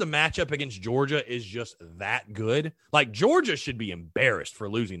guess the matchup against Georgia is just that good. Like, Georgia should be embarrassed for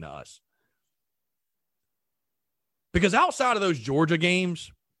losing to us. Because outside of those Georgia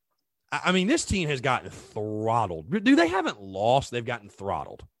games, I mean, this team has gotten throttled. Dude, they haven't lost. They've gotten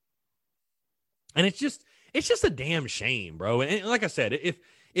throttled. And it's just a damn shame, bro. And like I said,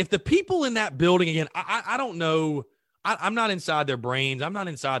 if the people in that building, again, I don't know. I'm not inside their brains. I'm not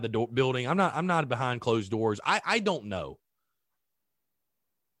inside the building. I'm not behind closed doors. I don't know.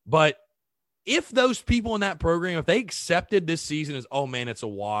 But if those people in that program, if they accepted this season as, oh, man, it's a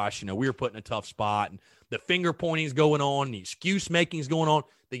wash, we were put in a tough spot, and the finger pointing is going on, the excuse making is going on,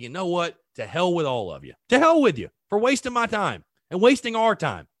 then you know what? To hell with all of you. To hell with you for wasting my time and wasting our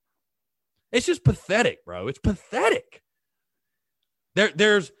time. It's just pathetic, bro. It's pathetic.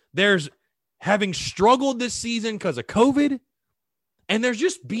 There's having struggled this season because of COVID, and there's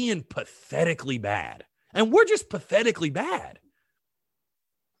just being pathetically bad. And we're just pathetically bad.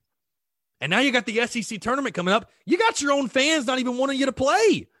 And now you got the SEC tournament coming up. You got your own fans not even wanting you to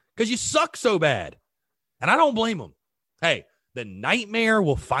play because you suck so bad. And I don't blame them. Hey, the nightmare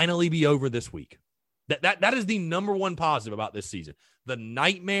will finally be over this week. That is the number one positive about this season. The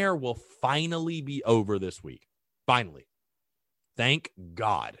nightmare will finally be over this week. Finally. Thank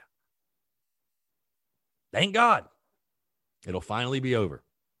God. Thank God. It'll finally be over.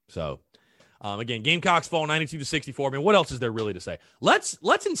 So, again, Gamecocks fall 92-64. I mean, what else is there really to say? Let's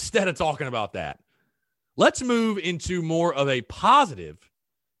instead of talking about that, let's move into more of a positive,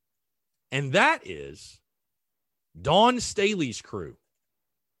 and that is Dawn Staley's crew.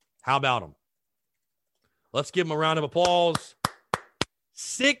 How about them? Let's give them a round of applause.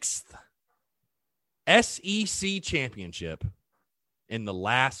 6th SEC championship in the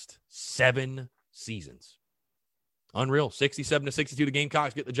last 7 seasons. Unreal. 67-62, the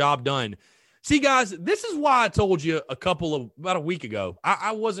Gamecocks get the job done. See, guys, this is why I told you about a week ago,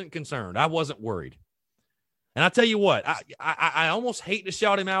 I wasn't concerned. I wasn't worried. And I tell you what, I almost hate to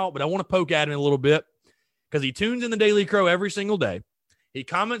shout him out, but I want to poke at him a little bit because he tunes in the Daily Crow every single day. He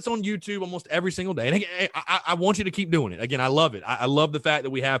comments on YouTube almost every single day. And I want you to keep doing it. Again, I love it. I love the fact that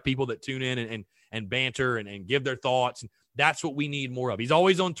we have people that tune in and banter and give their thoughts. And that's what we need more of. He's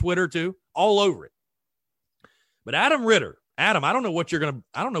always on Twitter too, all over it. But Adam Ritter, I don't know what you're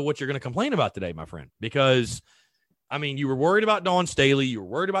gonna complain about today, my friend, because I mean, you were worried about Dawn Staley, you were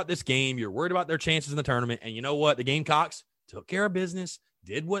worried about this game, you were worried about their chances in the tournament, and you know what? The Gamecocks took care of business,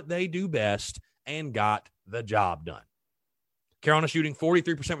 did what they do best, and got the job done. Carolina shooting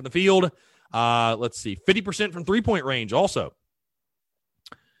 43% from the field. Let's see, 50% from three-point range also.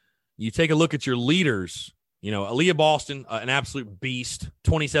 You take a look at your leaders. Aaliyah Boston, an absolute beast,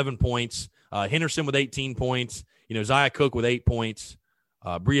 27 points. Henderson with 18 points. Zia Cook with 8 points.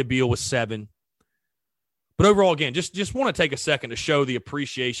 Bria Beal with 7. But overall, again, just want to take a second to show the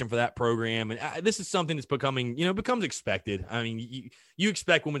appreciation for that program. And this is something that's becomes expected. I mean, you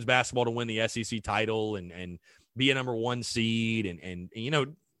expect women's basketball to win the SEC title and be a number 1 seed and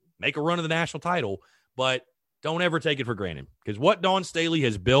make a run of the national title. But don't ever take it for granted, because what Dawn Staley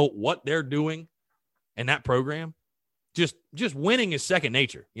has built, what they're doing in that program, just winning is second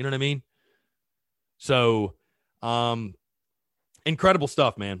nature. You know what I mean? So, incredible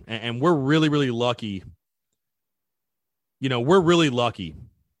stuff, man. And we're really, really lucky. We're really lucky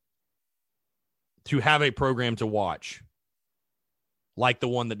to have a program to watch like the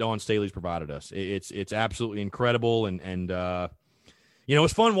one that Dawn Staley's provided us. It's absolutely incredible. And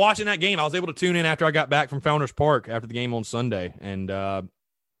it's fun watching that game. I was able to tune in after I got back from Founders Park after the game on Sunday. And,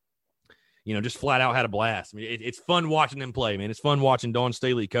 just flat out had a blast. I mean, it's fun watching them play, man. It's fun watching Dawn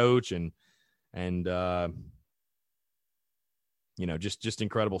Staley coach and just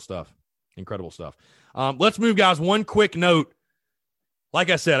incredible stuff. Incredible stuff. Let's move, guys. One quick note. Like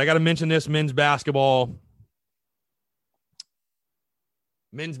I said, I got to mention this men's basketball.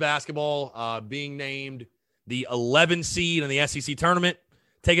 Men's basketball being named the 11 seed in the SEC tournament,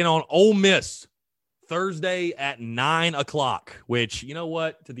 taking on Ole Miss Thursday at 9 o'clock, which, you know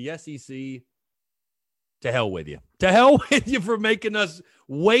what, to the SEC, to hell with you. To hell with you for making us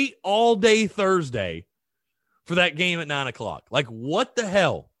wait all day Thursday for that game at 9 o'clock. Like, what the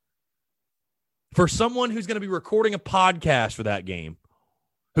hell? For someone who's going to be recording a podcast for that game,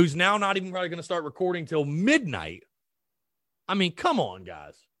 who's now not even probably going to start recording till midnight. I mean, come on,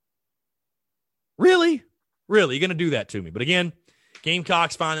 guys. Really? Really? You're going to do that to me. But again,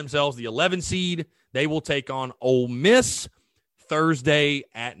 Gamecocks find themselves the 11 seed. They will take on Ole Miss Thursday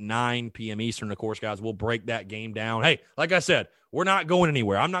at 9 p.m. Eastern. Of course, guys, we'll break that game down. Hey, like I said, we're not going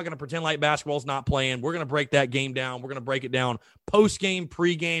anywhere. I'm not going to pretend like basketball's not playing. We're going to break that game down. We're going to break it down post-game,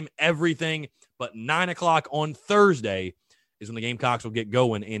 pre-game, everything. But 9 o'clock on Thursday is when the Gamecocks will get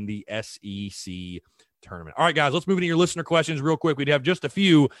going in the SEC tournament. All right, guys, let's move into your listener questions real quick. We'd have just a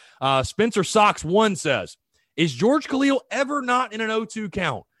few. Spencer Sox 1 says, is George Khalil ever not in an 0-2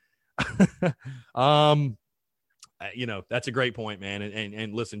 count? That's a great point, man.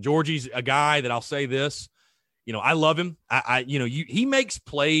 And listen, Georgie's a guy that I'll say this, I love him. He makes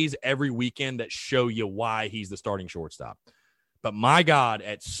plays every weekend that show you why he's the starting shortstop. But my God,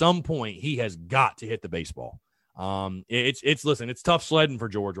 at some point he has got to hit the baseball. It's tough sledding for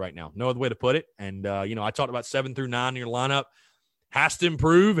George right now. No other way to put it. And, I talked about 7 through 9 in your lineup has to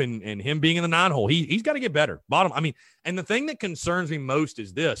improve, and him being in the 9 hole, he's got to get better. And the thing that concerns me most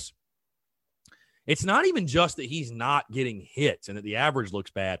is this. It's not even just that he's not getting hits and that the average looks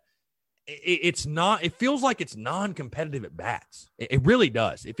bad. It feels like it's non-competitive at bats. It really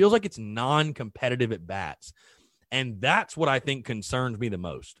does. It feels like it's non-competitive at bats. And that's what I think concerns me the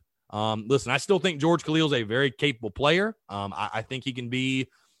most. Listen, I still think George Khalil's a very capable player. I think he can be,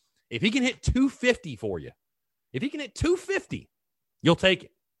 if he can hit 250 for you, you'll take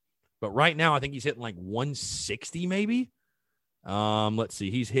it. But right now, I think he's hitting like 160 maybe. Let's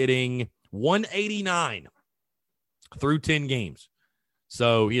see. He's hitting 189 through 10 games.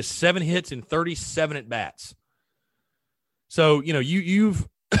 So he has 7 hits and 37 at bats. So, you've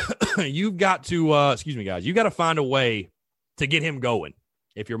you've got to, you've got to find a way to get him going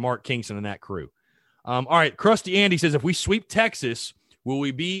if you're Mark Kingston and that crew. All right, Krusty Andy says, if we sweep Texas, will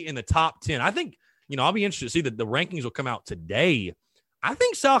we be in the top 10? I think, I'll be interested to see that the rankings will come out today. I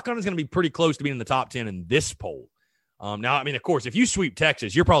think South Carolina's going to be pretty close to being in the top 10 in this poll. Now, of course, if you sweep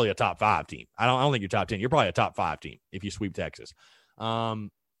Texas, you're probably a top 5 team. I don't think you're top 10. You're probably a top 5 team if you sweep Texas.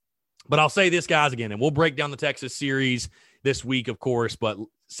 But I'll say this, guys, again, and we'll break down the Texas series this week, of course. But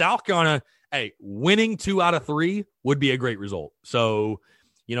South Carolina, winning 2 out of 3 would be a great result. So,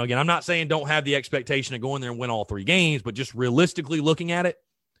 again, I'm not saying don't have the expectation of going there and win all 3 games, but just realistically looking at it,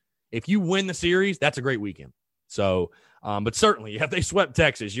 if you win the series, that's a great weekend. So, but certainly, if they swept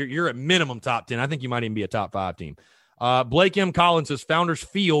Texas, you're at minimum top 10. I think you might even be a top 5 team. Blake M. Collins says Founders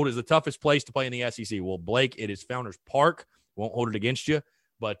Field is the toughest place to play in the SEC. Well, Blake, it is Founders Park. Won't hold it against you.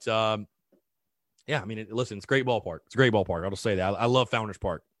 But, listen, it's a great ballpark. It's a great ballpark. I'll just say that. I love Founders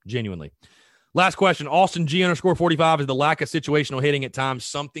Park, genuinely. Last question. Austin G_45 is the lack of situational hitting at times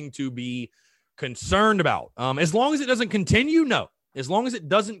something to be concerned about. As long as it doesn't continue, no. As long as it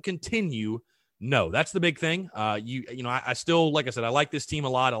doesn't continue, no. That's the big thing. I still, like I said, I like this team a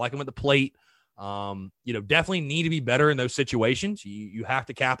lot. I like them at the plate. Definitely need to be better in those situations. You have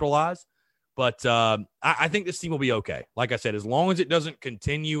to capitalize. But I think this team will be okay. Like I said, as long as it doesn't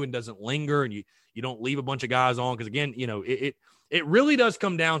continue and doesn't linger and you don't leave a bunch of guys on. Because, again, it really does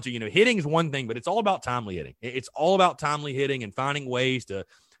come down to, hitting is one thing, but it's all about timely hitting. It's all about timely hitting and finding ways to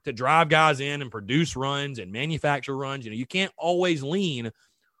drive guys in and produce runs and manufacture runs. You can't always lean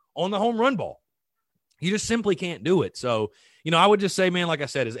on the home run ball. You just simply can't do it. So, I would just say, man, like I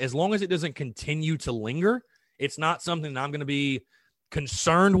said, as long as it doesn't continue to linger, it's not something that I'm going to be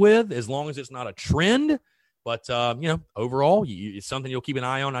concerned with, as long as it's not a trend. But, overall, it's something you'll keep an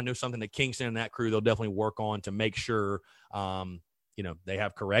eye on. I know something that Kingston and that crew, they'll definitely work on to make sure, they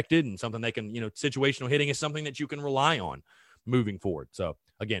have corrected, and something they can, situational hitting is something that you can rely on moving forward. So,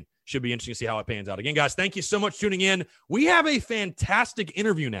 again, should be interesting to see how it pans out. Again, guys, thank you so much for tuning in. We have a fantastic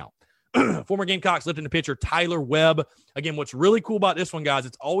interview now. Former Gamecocks lifting the pitcher, Tyler Webb. Again, what's really cool about this one, guys,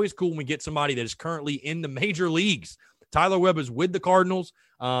 it's always cool when we get somebody that is currently in the major leagues. Tyler Webb is with the Cardinals,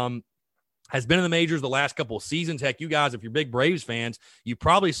 has been in the majors the last couple of seasons. Heck, you guys, if you're big Braves fans, you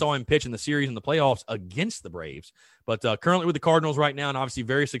probably saw him pitch in the series in the playoffs against the Braves. But currently with the Cardinals right now, and obviously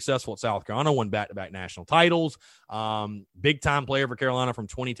very successful at South Carolina, won back-to-back national titles. Big-time player for Carolina from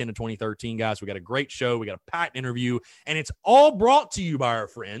 2010 to 2013, guys. We got a great show. We got a packed interview, and it's all brought to you by our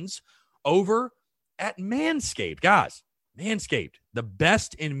friends over at Manscaped. Guys, Manscaped, the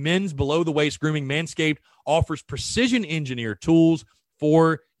best in men's below-the-waist grooming. Manscaped offers precision-engineered tools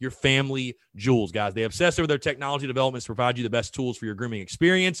for your family jewels, guys. They obsess over their technology developments to provide you the best tools for your grooming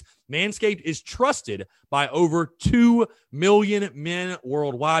experience. Manscaped is trusted by over 2 million men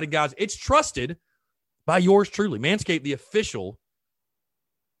worldwide. And, guys, it's trusted by yours truly. Manscaped, the official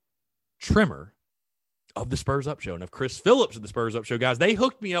trimmer of the Spurs Up Show and of Chris Phillips of the Spurs Up Show. Guys, they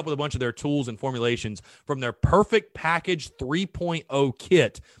hooked me up with a bunch of their tools and formulations from their Perfect Package 3.0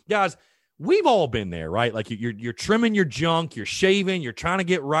 kit. Guys, we've all been there, right? Like you're trimming your junk, you're shaving, you're trying to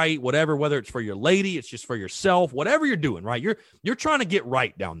get right, whatever, whether it's for your lady, it's just for yourself, whatever you're doing, right? You're trying to get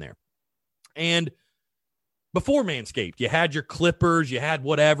right down there. And before Manscaped, you had your clippers, you had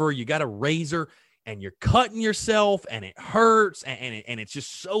whatever, you got a razor, and you're cutting yourself, and it hurts, and it's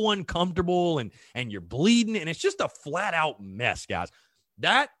just so uncomfortable, and you're bleeding, and it's just a flat-out mess, guys.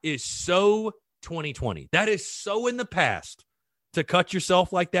 That is so 2020. That is so in the past to cut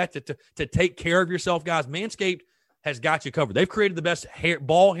yourself like that, to take care of yourself, guys. Manscaped has got you covered. They've created the best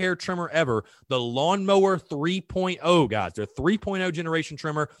ball hair trimmer ever, the Lawnmower 3.0, guys. Their 3.0 generation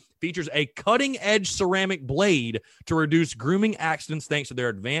trimmer features a cutting-edge ceramic blade to reduce grooming accidents thanks to their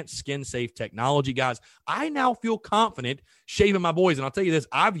advanced skin-safe technology, guys. I now feel confident shaving my boys, and I'll tell you this,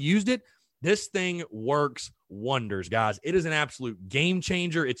 I've used it. This thing works wonders, guys. It is an absolute game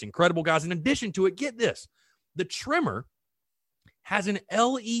changer. It's incredible, guys. In addition to it, get this, the trimmer has an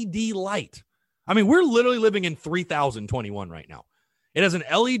LED light. I mean, we're literally living in 3021 right now. It has an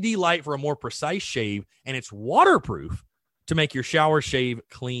LED light for a more precise shave, and it's waterproof to make your shower shave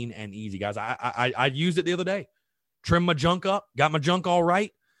clean and easy, guys. I used it the other day. Trimmed my junk up, got my junk all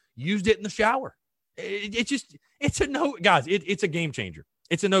right, used it in the shower. It's a game changer.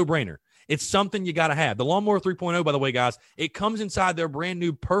 It's a no-brainer. It's something you got to have. The Lawnmower 3.0, by the way, guys, it comes inside their brand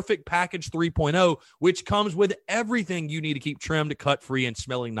new Perfect Package 3.0, which comes with everything you need to keep trimmed, cut-free, and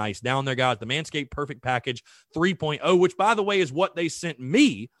smelling nice down there, guys. The Manscaped Perfect Package 3.0, which, by the way, is what they sent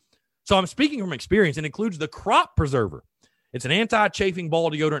me. So I'm speaking from experience. It includes the Crop Preserver. It's an anti-chafing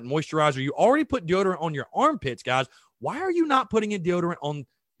ball deodorant and moisturizer. You already put deodorant on your armpits, guys. Why are you not putting in deodorant on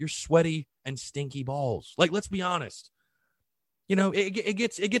your sweaty and stinky balls? Like, let's be honest. You know, it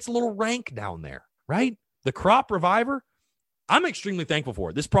gets a little rank down there, right? The Crop Reviver, I'm extremely thankful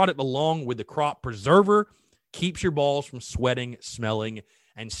for it. This product, along with the Crop Preserver, keeps your balls from sweating, smelling,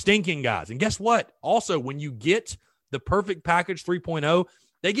 and stinking, guys. And guess what? Also, when you get the Perfect Package 3.0,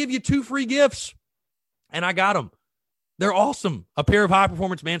 they give you 2 free gifts, and I got them. They're awesome. A pair of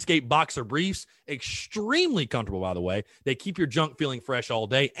high-performance Manscaped boxer briefs, extremely comfortable, by the way. They keep your junk feeling fresh all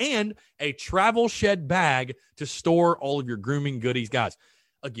day, and a travel shed bag to store all of your grooming goodies. Guys,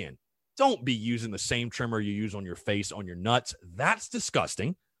 again, don't be using the same trimmer you use on your face, on your nuts. That's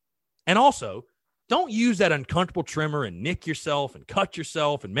disgusting. And also, don't use that uncomfortable trimmer and nick yourself and cut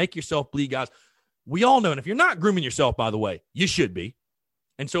yourself and make yourself bleed, guys. We all know, and if you're not grooming yourself, by the way, you should be.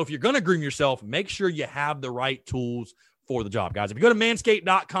 And so if you're going to groom yourself, make sure you have the right tools for the job, guys. If you go to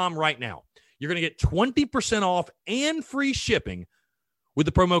manscaped.com right now, you're going to get 20% off and free shipping with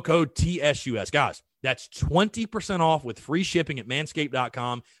the promo code TSUS. Guys, that's 20% off with free shipping at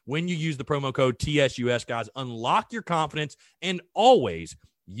manscaped.com when you use the promo code TSUS, guys. Unlock your confidence and always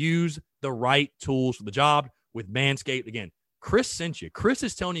use the right tools for the job with Manscaped. Again, Chris sent you. Chris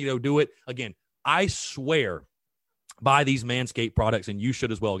is telling you to do it. Again, I swear, buy these Manscaped products, and you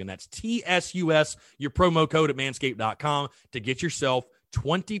should as well. Again, that's TSUS, your promo code at manscaped.com to get yourself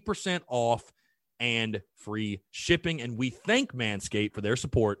 20% off and free shipping. And we thank Manscaped for their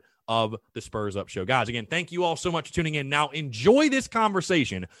support of the Spurs Up Show. Guys, again, thank you all so much for tuning in. Now, enjoy this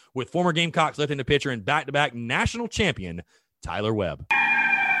conversation with former Gamecocks left-handed pitcher and back-to-back national champion, Tyler Webb.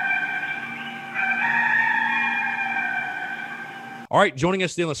 All right, joining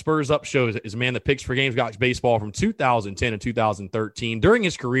us today on the Spurs Up Show is a man that picks for Gamecocks baseball from 2010 and 2013. During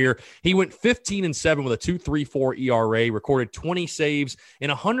his career, he went 15-7 with a 2.34 ERA, recorded 20 saves in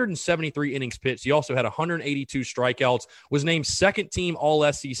 173 innings pitched. He also had 182 strikeouts, was named second-team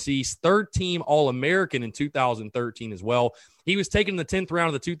All-SEC, third-team All-American in 2013 as well. He was taken in the 10th round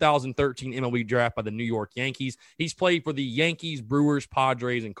of the 2013 MLB draft by the New York Yankees. He's played for the Yankees, Brewers,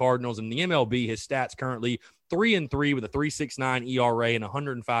 Padres, and Cardinals. In the MLB, his stats currently 3-3 with a 3.69 ERA and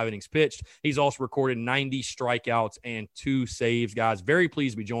 105 innings pitched. He's also recorded 90 strikeouts and 2 saves, guys. Very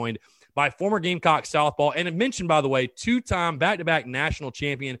pleased to be joined by former Gamecock Southpaw, and mentioned, by the way, 2-time back-to-back national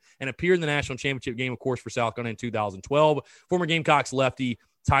champion and appeared in the national championship game, of course, for South Carolina in 2012. Former Gamecocks lefty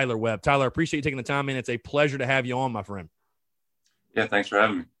Tyler Webb. Tyler, I appreciate you taking the time, man. It's a pleasure to have you on, my friend. Yeah, thanks for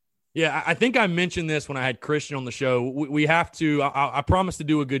having me. Yeah, I think I mentioned this when I had Christian on the show. We have to I promise to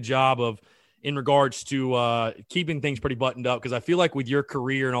do a good job of in regards to keeping things pretty buttoned up, because I feel like with your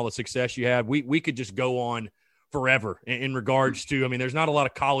career and all the success you have, we could just go on forever in regards to, I mean, there's not a lot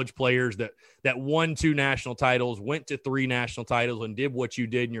of college players that won 2 national titles, went to 3 national titles, and did what you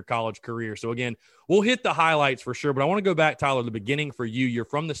did in your college career. So, again, we'll hit the highlights for sure, but I want to go back, Tyler, to the beginning for you. You're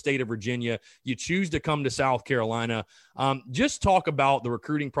from the state of Virginia. You choose to come to South Carolina. Just talk about the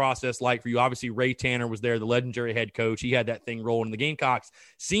recruiting process like for you. Obviously, Ray Tanner was there, the legendary head coach. He had that thing rolling. The Gamecocks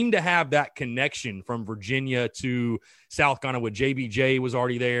seemed to have that connection from Virginia to South Carolina with JBJ was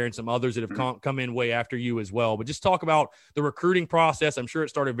already there and some others that have come in way after you as well. But just talk about the recruiting process. I'm sure it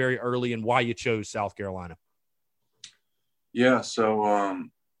started very early and why you chose South Carolina. Yeah, so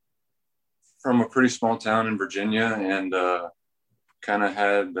from a pretty small town in Virginia, and kind of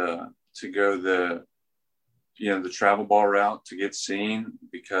had to go the travel ball route to get seen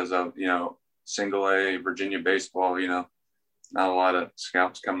because of, single A Virginia baseball, not a lot of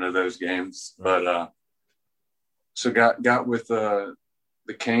scouts coming to those games. Right. But so got with the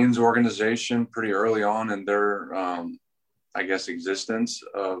Canes organization pretty early on in their, existence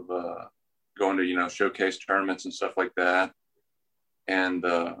of going to, showcase tournaments and stuff like that. And,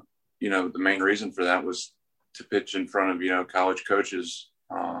 the main reason for that was to pitch in front of, college coaches.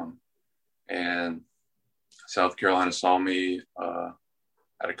 And South Carolina saw me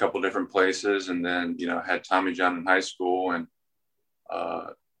at a couple different places, and then, had Tommy John in high school, and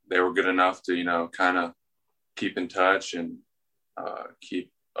they were good enough to, kind of keep in touch and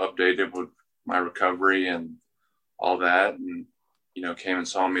keep updated with my recovery and all that. And, came and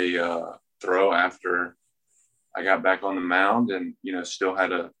saw me throw after I got back on the mound, and, still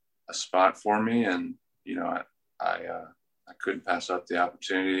had a spot for me. And, I couldn't pass up the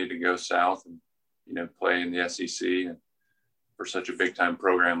opportunity to go south and, play in the SEC. And for such a big time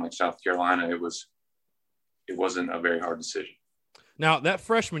program like South Carolina, it wasn't a very hard decision. Now, that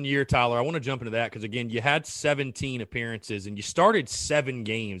freshman year, Tyler, I want to jump into that because, again, you had 17 appearances and you started 7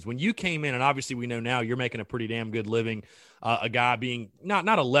 games. When you came in, and obviously we know now you're making a pretty damn good living, a guy being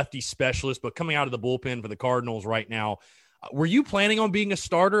not a lefty specialist, but coming out of the bullpen for the Cardinals right now. Were you planning on being a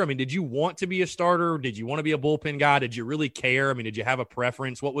starter? I mean, did you want to be a starter? Did you want to be a bullpen guy? Did you really care? I mean, did you have a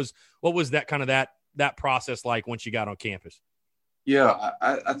preference? What was that kind of that process like once you got on campus? Yeah,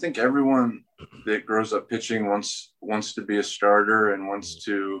 I think everyone that grows up pitching wants to be a starter and wants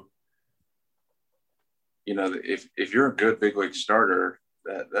to, if you're a good big league starter,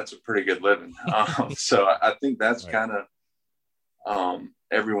 that's a pretty good living. So I think that's right. kind of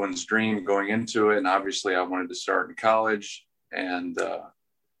everyone's dream going into it. And obviously I wanted to start in college, and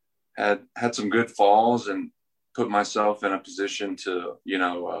had some good falls and put myself in a position to,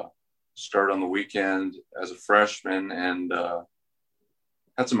 start on the weekend as a freshman, and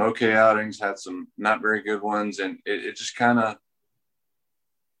had some okay outings, had some not very good ones, and it just kind of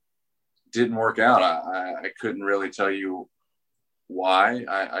didn't work out. I couldn't really tell you why.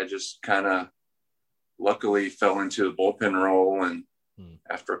 I just kind of luckily fell into the bullpen role, and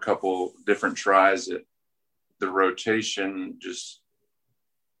after a couple different tries at the rotation, just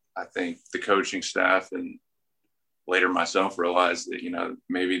I think the coaching staff and later myself realized that,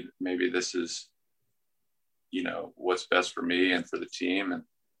 maybe this is, what's best for me and for the team. And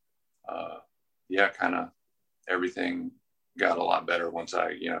kind of everything got a lot better once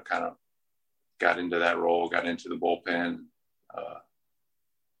I, kind of got into that role, got into the bullpen.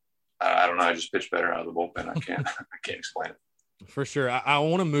 I don't know. I just pitched better out of the bullpen. I can't explain it. For sure. I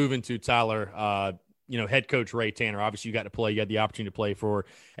want to move into Tyler, head coach Ray Tanner. Obviously you got to play, you had the opportunity to play for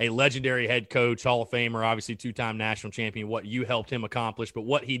a legendary head coach, Hall of Famer, obviously 2-time national champion, what you helped him accomplish, but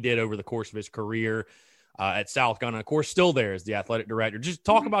what he did over the course of his career at South Carolina, of course, still there as the athletic director. Just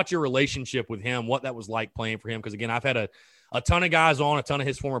talk about your relationship with him, what that was like playing for him. Because again, I've had a ton of guys on, a ton of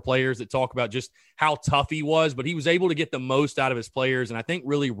his former players that talk about just how tough he was, but he was able to get the most out of his players. And I think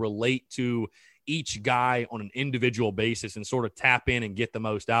really relate to each guy on an individual basis and sort of tap in and get the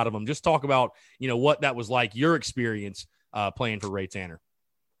most out of them. Just talk about, what that was like, your experience playing for Ray Tanner.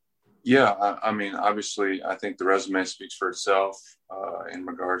 Yeah. I mean, obviously I think the resume speaks for itself in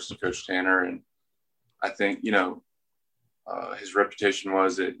regards to Coach Tanner. And I think, his reputation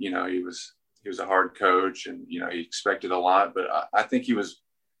was that, he was a hard coach, and, he expected a lot, but I think he was,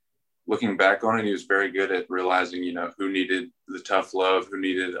 looking back on it, he was very good at realizing, who needed the tough love, who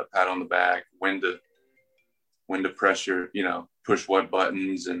needed a pat on the back, when to pressure, push what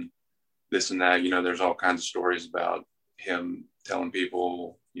buttons and this and that. There's all kinds of stories about him telling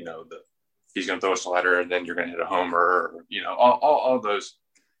people, that he's going to throw a slider and then you're going to hit a homer, or, all those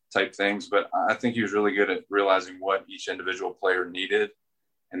type things. But I think he was really good at realizing what each individual player needed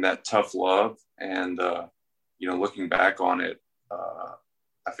and that tough love. And, looking back on it,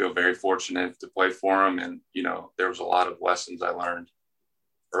 I feel very fortunate to play for him. And, there was a lot of lessons I learned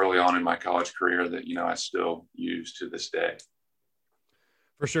early on in my college career that, I still use to this day.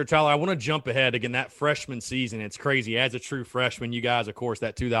 For sure, Tyler. I want to jump ahead again. That freshman season, it's crazy. As a true freshman, you guys, of course,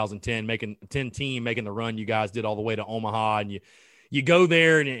 that 2010 team making the run you guys did all the way to Omaha, and you go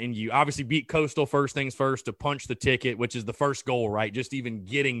there and you obviously beat Coastal first things first to punch the ticket, which is the first goal, right? Just even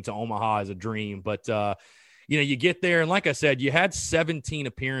getting to Omaha is a dream. But you get there, and like I said, you had 17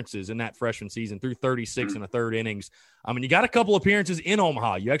 appearances in that freshman season through 36 and a third innings. I mean, you got a couple appearances in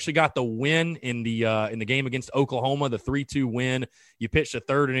Omaha. You actually got the win in the game against Oklahoma, the 3-2 win. You pitched a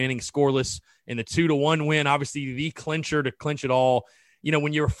third inning scoreless in the 2-1 win. Obviously, the clincher to clinch it all.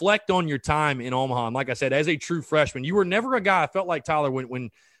 When you reflect on your time in Omaha, and like I said, as a true freshman, you were never a guy. I felt like, Tyler,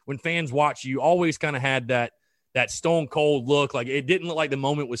 when fans watch you, always kind of had that stone cold look. Like, it didn't look like the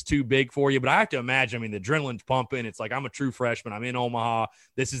moment was too big for you, but I have to imagine, I mean, the adrenaline's pumping. It's like, I'm a true freshman. I'm in Omaha.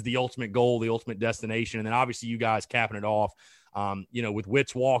 This is the ultimate goal, the ultimate destination. And then obviously you guys capping it off, with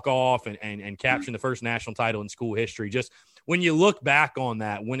Witt's walk off and capturing the first national title in school history. Just when you look back on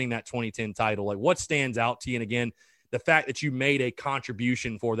that, winning that 2010 title, like, what stands out to you? And again, the fact that you made a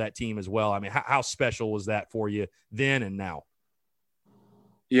contribution for that team as well. I mean, how special was that for you then and now?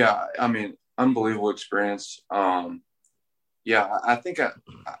 Yeah. I mean, unbelievable experience. I think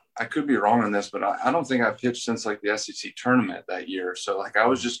I could be wrong on this, but I don't think I pitched since like the SEC tournament that year. So like I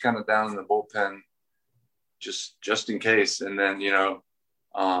was just kind of down in the bullpen just in case. And then,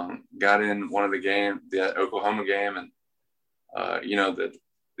 got in one of the Oklahoma game, and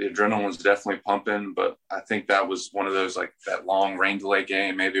the adrenaline was definitely pumping, but I think that was one of those, like that long rain delay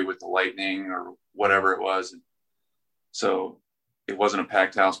game, maybe with the lightning or whatever it was. And so it wasn't a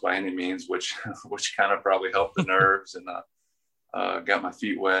packed house by any means, which kind of probably helped the nerves, and got my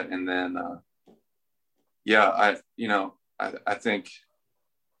feet wet. And then, I think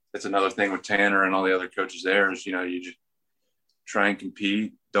it's another thing with Tanner and all the other coaches there is, you just try and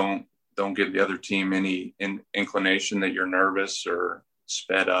compete. Don't give the other team any inclination that you're nervous or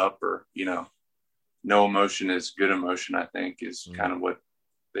sped up, or, no emotion is good emotion, I think is kind of what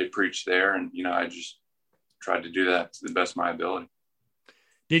they preach there. And, I just tried to do that to the best of my ability.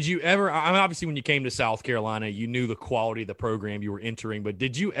 Did you ever, I mean, obviously when you came to South Carolina, you knew the quality of the program you were entering, but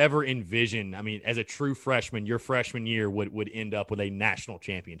did you ever envision, I mean, as a true freshman, your freshman year would end up with a national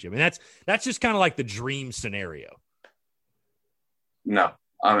championship? And that's just kind of like the dream scenario. No,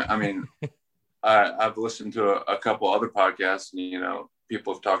 I mean, I've listened to a couple other podcasts, and,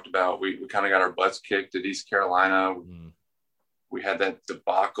 people have talked about, we kind of got our butts kicked at East Carolina. We had that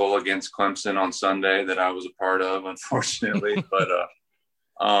debacle against Clemson on Sunday that I was a part of, unfortunately, but,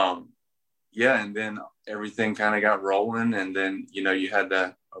 and then everything kind of got rolling, and then, you had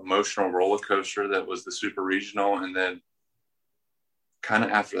that emotional roller coaster that was the super regional. And then kind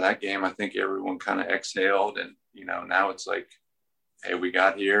of after that game, I think everyone kind of exhaled, and, now it's like, hey, we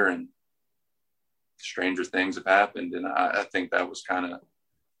got here and stranger things have happened. And I think that was I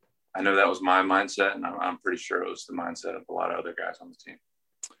know that was my mindset, and I'm pretty sure it was the mindset of a lot of other guys on the team.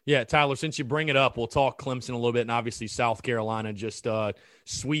 Yeah, Tyler, since you bring it up, we'll talk Clemson a little bit, and obviously South Carolina just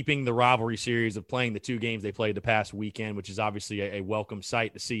sweeping the rivalry series of playing the two games they played the past weekend, which is obviously a welcome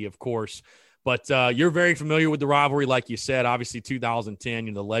sight to see, of course. But you're very familiar with the rivalry, like you said. Obviously,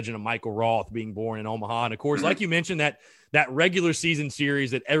 2010, the legend of Michael Roth being born in Omaha. And, of course, like you mentioned, that regular season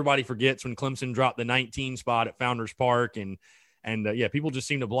series that everybody forgets when Clemson dropped the 19 spot at Founders Park. And people just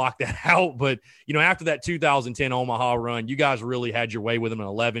seem to block that out. But, after that 2010 Omaha run, you guys really had your way with them in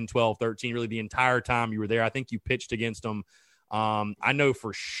 11, 12, 13, really the entire time you were there. I think you pitched against them. I know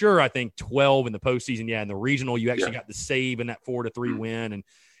for sure, I think 12 in the postseason. Yeah, in the regional, you actually got the save in that 4-3 win. And,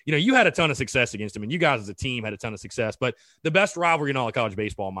 you had a ton of success against them, and you guys as a team had a ton of success. But the best rivalry in all of college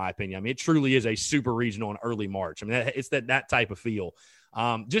baseball, in my opinion, I mean, it truly is a super regional in early March. I mean, it's that type of feel.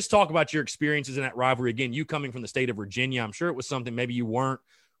 Just talk about your experiences in that rivalry. Again, you coming from the state of Virginia, I'm sure it was something maybe you weren't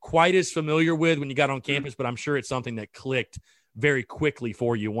quite as familiar with when you got on campus, but I'm sure it's something that clicked very quickly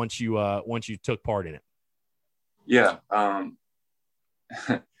for you once you took part in it. Yeah.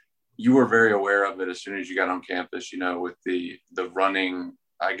 You were very aware of it as soon as you got on campus, with the running,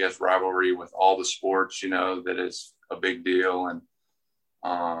 I guess, rivalry with all the sports, that is a big deal. And,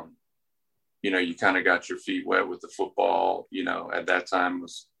 you kind of got your feet wet with the football, at that time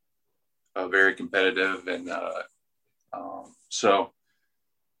was very competitive. And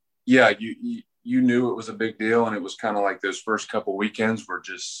you knew it was a big deal. And it was kind of like those first couple weekends were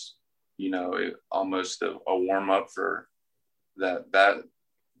just, almost a warm up for that.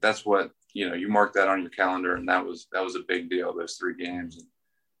 That's what, you mark that on your calendar. And that was a big deal, those 3 games. And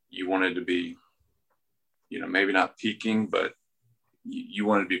you wanted to be, maybe not peaking, but you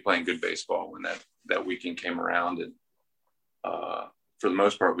wanted to be playing good baseball when that weekend came around. And for the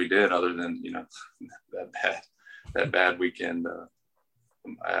most part we did, other than, that bad weekend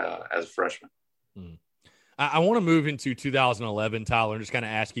as a freshman. I want to move into 2011, Tyler, and just kind of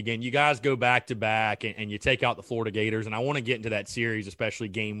ask you again. You guys go back to back, and you take out the Florida Gators, and I want to get into that series, especially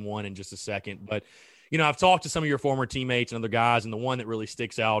game one, in just a second. But I've talked to some of your former teammates and other guys, and the one that really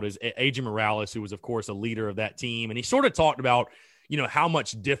sticks out is A.J. Morales, who was, of course, a leader of that team, and he sort of talked about how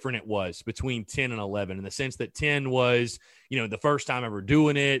much different it was between 10 and 11, in the sense that 10 was, the first time ever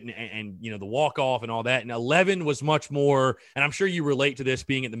doing it and the walk-off and all that. And 11 was much more, and I'm sure you relate to this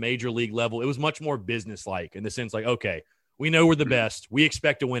being at the major league level, it was much more business-like, in the sense like, okay, we know we're the best. We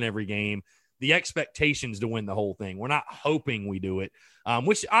expect to win every game. The expectation's to win the whole thing. We're not hoping we do it,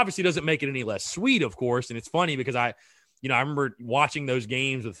 which obviously doesn't make it any less sweet, of course. And it's funny because I remember watching those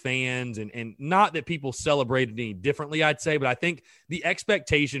games with fans, and not that people celebrated any differently, I'd say, but I think the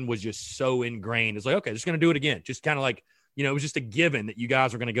expectation was just so ingrained. It's like, okay, just going to do it again. Just kind of like, it was just a given that you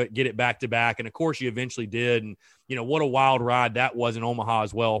guys were going to get it back to back. And of course you eventually did. And, what a wild ride that was in Omaha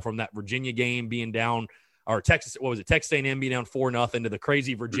as well, from that Virginia game being down, or Texas A&M being down 4-0, to the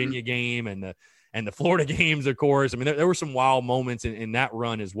crazy Virginia game and the Florida games, of course. I mean, there were some wild moments in that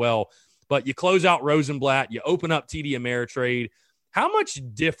run as well. But you close out Rosenblatt, you open up TD Ameritrade. How much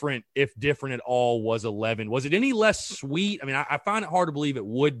different, if different at all, was 11? Was it any less sweet? I mean, I find it hard to believe it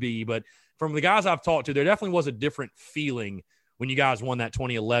would be, but from the guys I've talked to, there definitely was a different feeling when you guys won that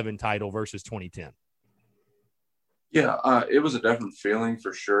 2011 title versus 2010. Yeah, it was a different feeling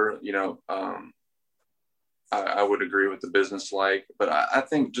for sure. I would agree with the business but I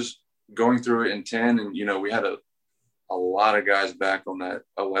think just going through it in 10, and, we had a lot of guys back on that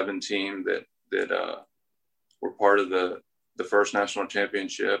 11 team that were part of the first national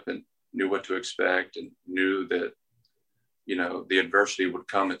championship and knew what to expect and knew that, the adversity would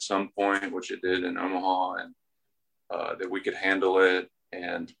come at some point, which it did in Omaha, and that we could handle it.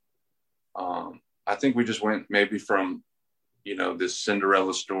 And I think we just went maybe from, this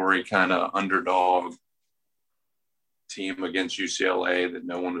Cinderella story kind of underdog team against UCLA that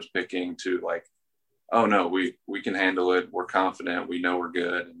no one was picking, to like, oh no, we can handle it. We're confident. We know we're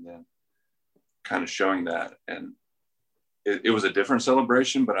good. And then kind of showing that. And it was a different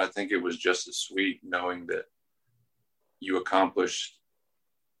celebration, but I think it was just as sweet knowing that you accomplished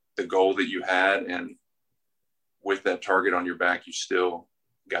the goal that you had. And with that target on your back, you still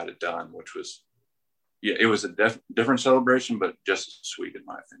got it done, which was, it was a different celebration, but just as sweet in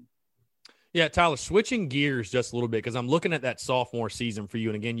my opinion. Yeah, Tyler, switching gears just a little bit, because I'm looking at that sophomore season for you.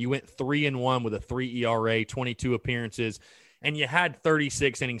 And again, you went 3-1 with a 3 ERA, 22 appearances, and you had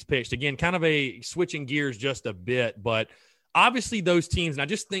 36 innings pitched. Again, kind of a switching gears just a bit, but obviously those teams, and I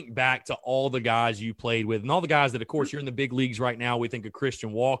just think back to all the guys you played with and all the guys that, of course, you're in the big leagues right now. We think of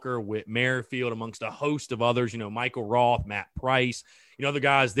Christian Walker, Whit Merrifield, amongst a host of others, Michael Roth, Matt Price, other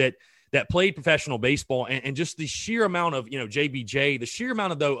guys that played professional baseball, and just the sheer amount of, JBJ, the sheer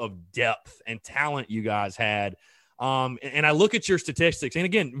amount of depth and talent you guys had. And I look at your statistics, and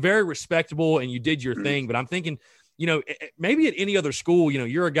again, very respectable, and you did your thing, but I'm thinking, maybe at any other school,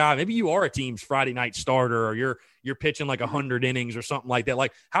 you're a guy, maybe you are a team's Friday night starter, or you're pitching like 100 innings or something like that.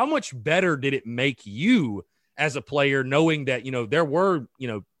 Like, how much better did it make you as a player, knowing that, there were,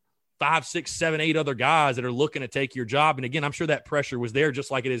 5, 6, 7, 8 other guys that are looking to take your job? And again, I'm sure that pressure was there,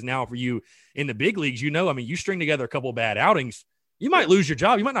 just like it is now for you in the big leagues. You string together a couple of bad outings, you might lose your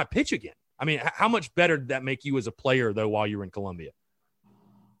job. You might not pitch again. I mean, how much better did that make you as a player, though, while you were in Columbia?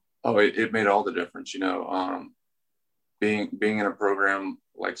 Oh, it made all the difference. Being in a program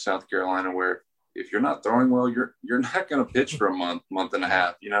like South Carolina, where if you're not throwing well, you're not going to pitch for a month and a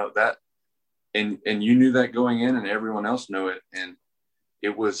half. That, and you knew that going in, and everyone else knew it, and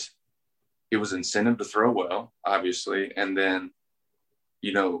it was incentive to throw well, obviously. And then,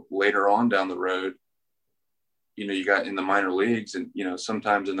 later on down the road, you got in the minor leagues, and,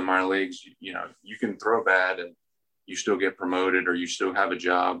 sometimes in the minor leagues, you can throw bad and you still get promoted or you still have a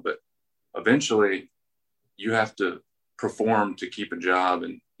job, but eventually you have to perform to keep a job.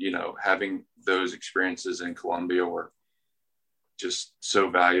 And, having those experiences in Columbia were just so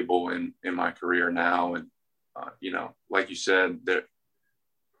valuable in my career now. And, like you said, that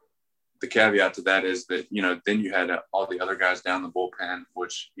the caveat to that is that, then you had all the other guys down the bullpen,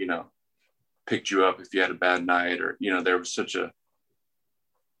 which, picked you up if you had a bad night, or, there was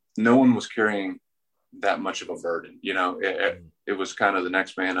no one was carrying that much of a burden. It was kind of the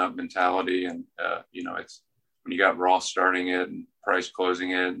next man up mentality. And, it's when you got Ross starting it and Price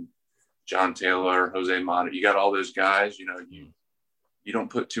closing it, and John Taylor, Jose Mata, you got all those guys, you don't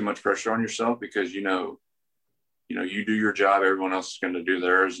put too much pressure on yourself, because, you do your job, everyone else is going to do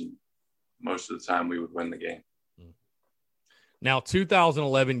theirs. And most of the time we would win the game. Now,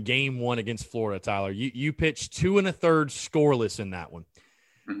 2011 game one against Florida, Tyler, you pitched 2 1/3 scoreless in that one.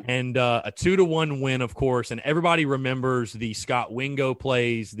 and a 2-1 win, of course. And everybody remembers the Scott Wingo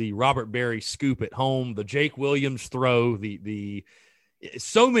plays, the Robert Berry scoop at home, the Jake Williams throw, the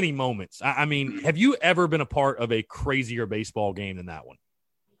so many moments. I mean, have you ever been a part of a crazier baseball game than that one?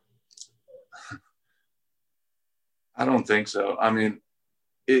 I don't think so. I mean,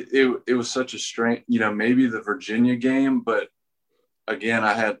 it was such a strange, maybe the Virginia game, but again,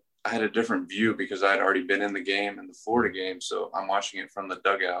 I had a different view because I had already been in the game and the Florida game. So I'm watching it from the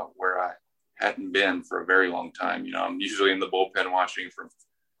dugout where I hadn't been for a very long time. I'm usually in the bullpen watching from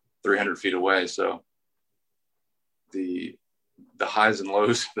 300 feet away. So the highs and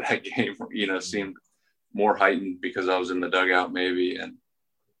lows of that game, seemed more heightened because I was in the dugout maybe. And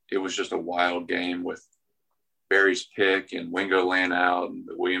it was just a wild game with Barry's pick and Wingo laying out and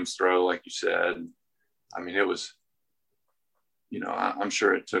the Williams throw, like you said. I mean, it was, I'm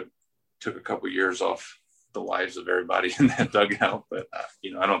sure it took a couple of years off the lives of everybody in that dugout, but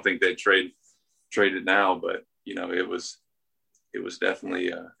I don't think they traded now, but it was definitely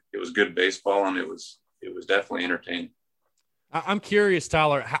it was good baseball, and it was definitely entertaining. I'm curious,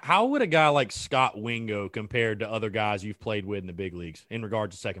 Tyler, how would a guy like Scott Wingo compared to other guys you've played with in the big leagues in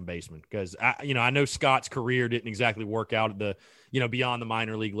regard to second baseman? Because I know Scott's career didn't exactly work out at the, beyond the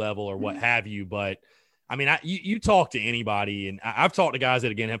minor league level or what have you, but I mean, you talk to anybody, and I've talked to guys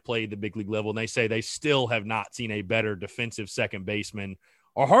that, again, have played the big league level, and they say they still have not seen a better defensive second baseman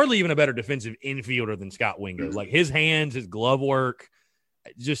or hardly even a better defensive infielder than Scott Wingo. Like his hands, his glove work,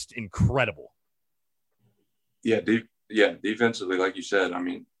 just incredible. Yeah, defensively, like you said, I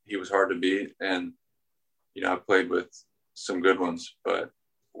mean, he was hard to beat, and, I've played with some good ones, but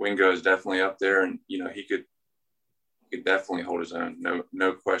Wingo is definitely up there, and, he could definitely hold his own.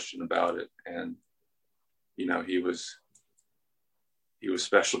 No question about it. And, he was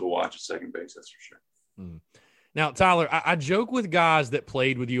special to watch at second base, that's for sure. Now, Tyler, I joke with guys that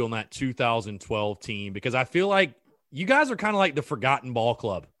played with you on that 2012 team because I feel like you guys are kind of like the forgotten ball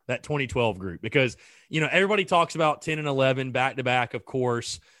club, that 2012 group, because, everybody talks about 10 and 11 back-to-back, of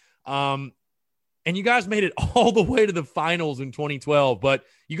course. And you guys made it all the way to the finals in 2012, but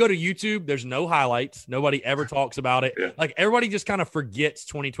you go to YouTube, there's no highlights. Nobody ever talks about it. Yeah. Like everybody just kind of forgets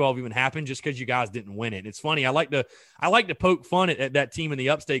 2012 even happened just because you guys didn't win it. It's funny. I like to poke fun at that team in the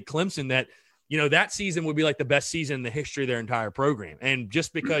upstate Clemson that, that season would be like the best season in the history of their entire program. And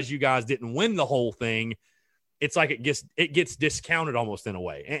just because you guys didn't win the whole thing, it's like it gets discounted almost in a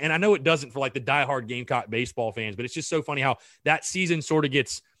way. And I know it doesn't for like the diehard Gamecock baseball fans, but it's just so funny how that season sort of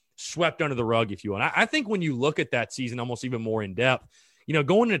gets swept under the rug, if you will. And I think when you look at that season almost even more in depth,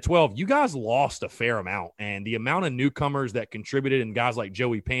 going into 12, you guys lost a fair amount, and the amount of newcomers that contributed, and guys like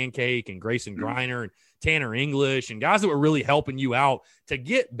Joey Pancake and Grayson Griner and Tanner English and guys that were really helping you out to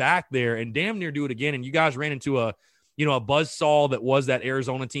get back there and damn near do it again. And you guys ran into a buzzsaw that was that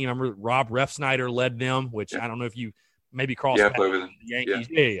Arizona team. I remember Rob Refsnyder led them, which I don't know if you maybe crossed paths with the Yankees.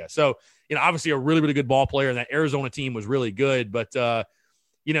 Yeah. So, obviously a really, really good ball player, and that Arizona team was really good, but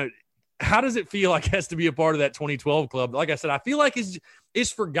how does it feel, I guess, to be a part of that 2012 club? Like I said, I feel like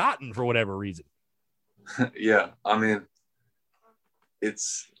it's forgotten for whatever reason. Yeah. I mean,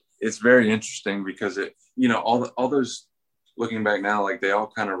 it's very interesting because all those, looking back now, like they all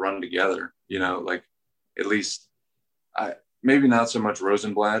kind of run together, like at least maybe not so much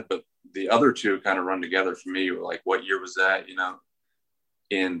Rosenblatt, but the other two kind of run together for me. Like, what year was that,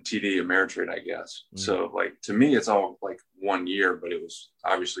 in TD Ameritrade, I guess. Mm-hmm. So like, to me, it's all like 1 year, but it was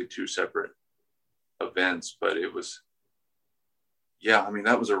obviously two separate events, but it was, I mean,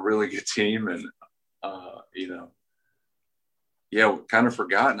 that was a really good team. And, kind of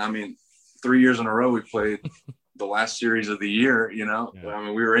forgotten. I mean, 3 years in a row, we played the last series of the year, I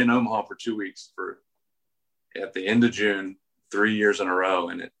mean, we were in Omaha for 2 weeks at the end of June, 3 years in a row.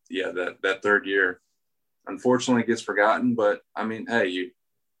 And that third year, unfortunately, gets forgotten, but I mean, hey,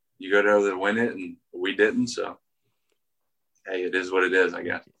 you go there to win it, and we didn't. So, hey, it is what it is, I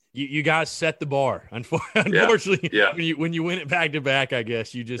guess. You guys set the bar. Unfortunately, when you win it back to back, I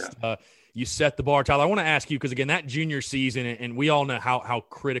guess you just you set the bar. Tyler, I want to ask you, because again, that junior season, and we all know how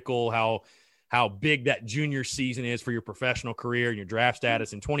critical, how big that junior season is for your professional career and your draft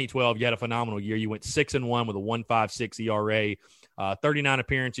status. In 2012, you had a phenomenal year. You went 6-1 with a 1.56 ERA. 39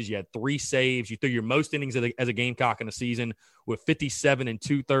 appearances. You had 3 saves. You threw your most innings as a Gamecock in a season with 57 and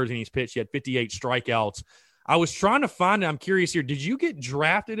 2/3 innings pitched. You had 58 strikeouts. I was trying to find it. I'm curious here. Did you get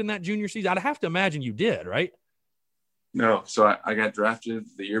drafted in that junior season? I'd have to imagine you did, right? No. So I got drafted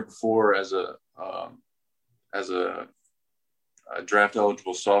the year before as a draft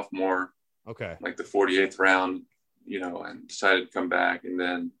eligible sophomore. Okay. Like the 48th round, and decided to come back. And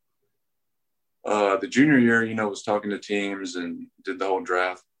then the junior year, was talking to teams and did the whole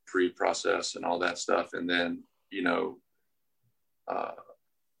draft pre-process and all that stuff. And then,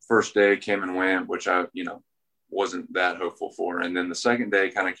 first day came and went, which I, wasn't that hopeful for. And then the second day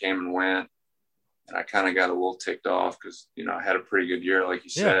kind of came and went, and I kind of got a little ticked off because, I had a pretty good year, like you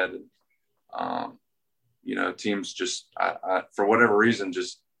said. And, teams just, I for whatever reason,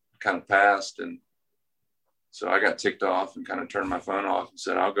 just kind of passed. And so I got ticked off and kind of turned my phone off and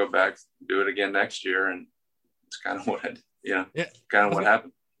said, I'll go back, do it again next year. And it's kind of what, what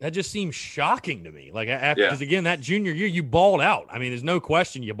happened. That just seems shocking to me. Like, because again, that junior year, you balled out. I mean, there's no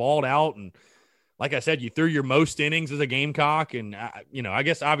question you balled out. And like I said, you threw your most innings as a Gamecock. And, I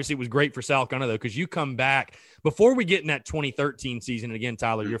guess obviously it was great for South Carolina, though, because you come back before we get in that 2013 season. And again,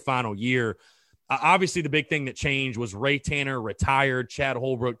 Tyler, your final year, obviously the big thing that changed was Ray Tanner retired, Chad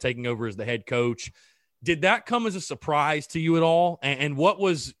Holbrook taking over as the head coach. Did that come as a surprise to you at all? And what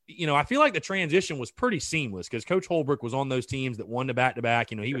was, I feel like the transition was pretty seamless because Coach Holbrook was on those teams that won the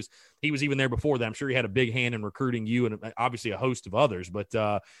back-to-back. He was even there before that. I'm sure he had a big hand in recruiting you and obviously a host of others. But,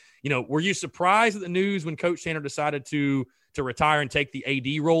 were you surprised at the news when Coach Tanner decided to retire and take the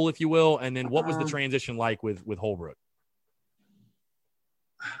AD role, if you will? And then what was the transition like with Holbrook?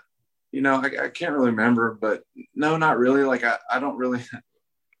 I can't really remember, but no, not really. Like, I don't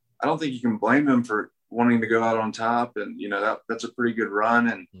think you can blame him for wanting to go out on top. And, that's a pretty good run.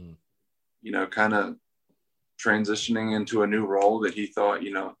 And, kind of transitioning into a new role that he thought,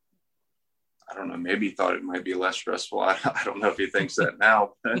 I don't know, maybe he thought it might be less stressful. I don't know if he thinks that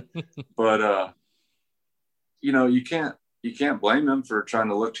now, but you can't blame him for trying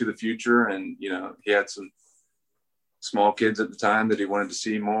to look to the future. And, he had some small kids at the time that he wanted to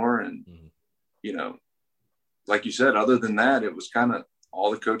see more. And, like you said, other than that, it was kind of,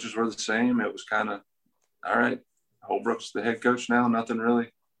 all the coaches were the same. It was kind of, all right, Holbrook's the head coach now. Nothing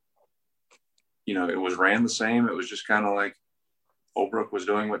really, it was ran the same. It was just kind of like Holbrook was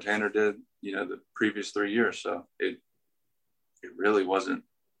doing what Tanner did, the previous 3 years. So it really wasn't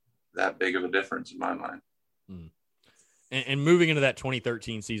that big of a difference in my mind. And moving into that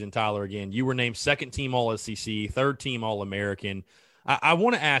 2013 season, Tyler, again, you were named second team All-SEC, third team All-American. I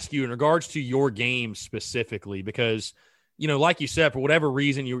want to ask you in regards to your game specifically, because like you said, for whatever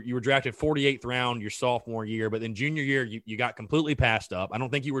reason, you were drafted 48th round your sophomore year, but then junior year, you got completely passed up. I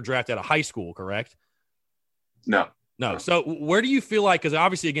don't think you were drafted out of high school, correct? No. So where do you feel like, because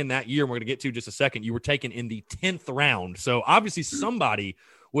obviously, again, that year, we're going to get to just a second, you were taken in the 10th round. So obviously somebody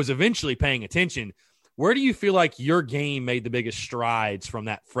was eventually paying attention. Where do you feel like your game made the biggest strides from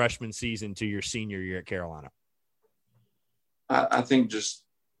that freshman season to your senior year at Carolina? I think just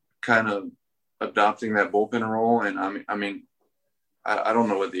kind of adopting that bullpen role. And I don't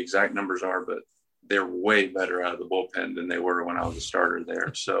know what the exact numbers are, but they're way better out of the bullpen than they were when I was a starter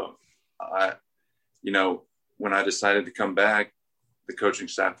there. So when I decided to come back, the coaching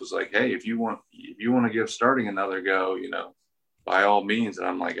staff was like, hey, if you want to give starting another go, by all means. And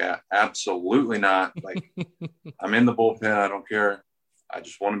I'm like, absolutely not. Like, I'm in the bullpen. I don't care. I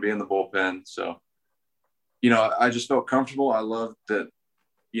just want to be in the bullpen. So, I just felt comfortable. I loved that,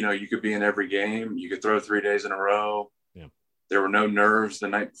 you could be in every game. You could throw 3 days in a row. Yeah. There were no nerves the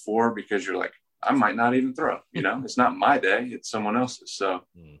night before because you're like, I might not even throw, it's not my day. It's someone else's. So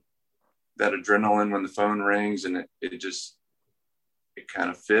that adrenaline when the phone rings and it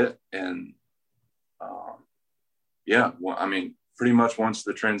kind of fit. And pretty much once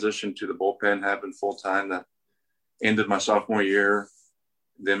the transition to the bullpen happened full time, that ended my sophomore year,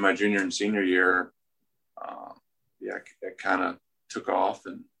 then my junior and senior year, it kind of took off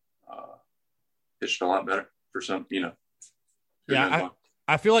and pitched a lot better for some,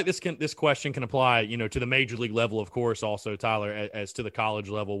 I feel like this question can apply, to the major league level, of course, also, Tyler, as to the college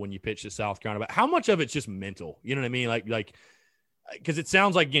level when you pitch to South Carolina. But how much of it's just mental? You know what I mean? Like, because it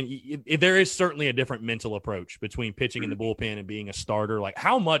sounds like, again, there is certainly a different mental approach between pitching in the bullpen and being a starter. Like,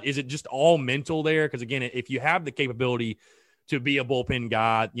 how much is it just all mental there? Because, again, if you have the capability to be a bullpen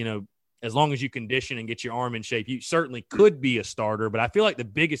guy, as long as you condition and get your arm in shape, you certainly could be a starter. But I feel like the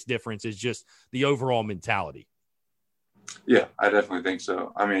biggest difference is just the overall mentality. Yeah, I definitely think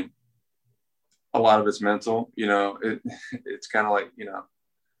so. I mean, a lot of it's mental. It's kind of like,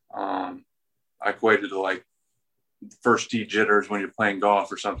 I equated to like first tee jitters when you're playing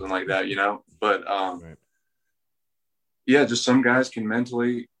golf or something like that, but right. Yeah, just some guys can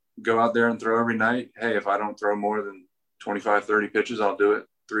mentally go out there and throw every night. Hey, if I don't throw more than 25, 30 pitches, I'll do it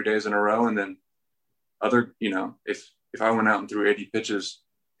 3 days in a row. And then if I went out and threw 80 pitches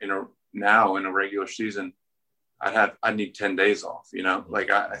in a regular season, I'd need 10 days off, like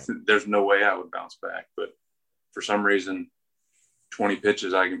there's no way I would bounce back, but for some reason, 20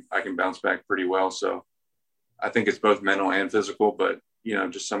 pitches, I can bounce back pretty well. So I think it's both mental and physical, but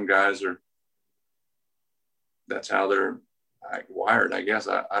just some guys that's how they're wired, I guess.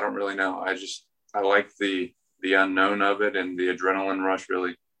 I don't really know. I like the unknown of it, and the adrenaline rush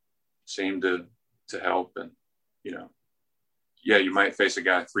really seemed to help. And, yeah, you might face a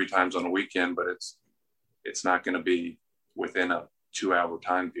guy 3 times on a weekend, but it's not going to be within a 2-hour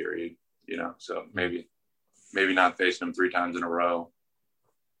time period, so maybe not facing him 3 times in a row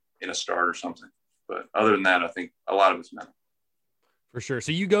in a start or something. But other than that, I think a lot of it's mental. For sure.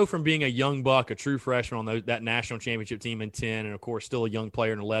 So you go from being a young buck, a true freshman on that national championship team in 10, and, of course, still a young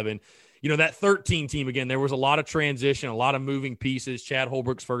player in 11. That 13 team, again, there was a lot of transition, a lot of moving pieces. Chad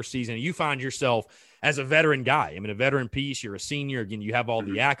Holbrook's first season. You find yourself as a veteran guy. I mean, a veteran piece. You're a senior. Again, you have all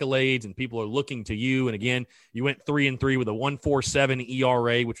the accolades, and people are looking to you. And, again, you went 3-3 with a 1.47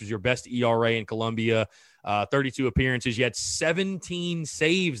 ERA, which was your best ERA in Columbia. 32 appearances. You had 17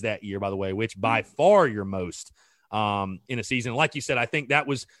 saves that year, by the way, which by far your most in a season. Like you said, I think that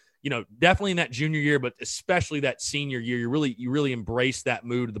was, definitely in that junior year, but especially that senior year, you really embraced that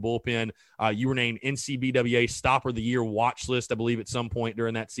move to the bullpen. You were named NCBWA Stopper of the Year watch list, I believe, at some point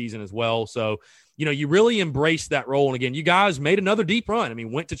during that season as well. So, you really embraced that role. And again, you guys made another deep run. I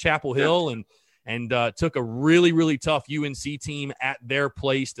mean, went to Chapel Hill and took a really, really tough UNC team at their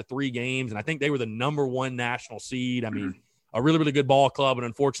place to 3 games. And I think they were the number 1 national seed. I mean, a really, really good ball club, and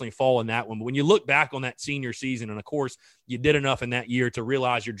unfortunately fall in that one. But when you look back on that senior season, and of course you did enough in that year to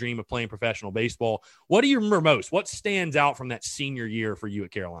realize your dream of playing professional baseball, what do you remember most? What stands out from that senior year for you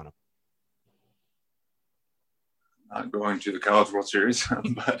at Carolina? Not going to the College World Series,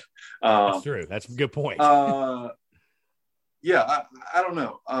 but that's true. That's a good point. Yeah, I don't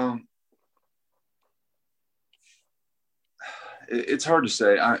know. It's hard to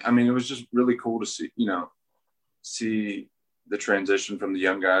say. I mean, it was just really cool to see the transition from the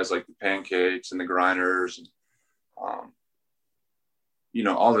young guys like the Pancakes and the Grinders and,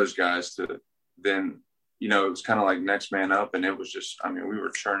 all those guys to then, it was kind of like next man up. And it was just, I mean, we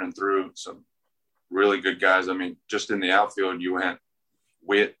were churning through some really good guys. I mean, just in the outfield, you went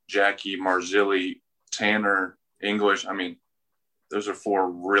Witt, Jackie, Marzilli, Tanner, English. I mean, those are 4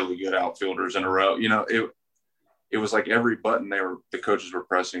 really good outfielders in a row. It was like every button the coaches were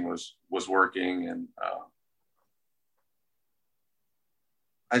pressing was working. And,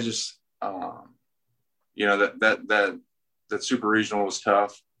 I just, that super regional was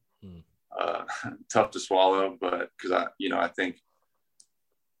tough, tough to swallow, but because I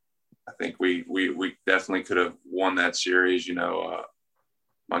think we definitely could have won that series.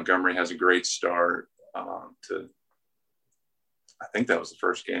 Montgomery has a great start I think that was the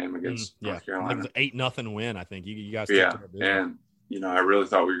first game against North Carolina. It was 8-0 win. I think you guys. Yeah, and I really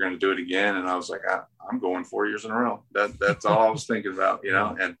thought we were going to do it again, and I was like, I'm going 4 years in a row. That's all I was thinking about,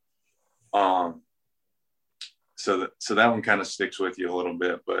 and so that one kind of sticks with you a little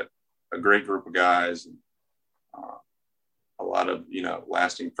bit. But a great group of guys, and a lot of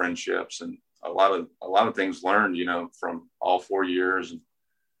lasting friendships, and a lot of things learned, from all 4 years, and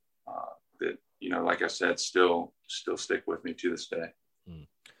that like I said, still stick with me to this day.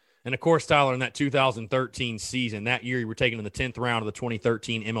 And, of course, Tyler, in that 2013 season, that year you were taken in the 10th round of the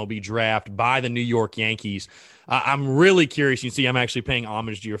 2013 MLB draft by the New York Yankees. I'm really curious. You see, I'm actually paying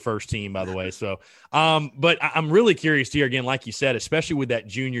homage to your first team, by the way. So, but I'm really curious to hear, again, like you said, especially with that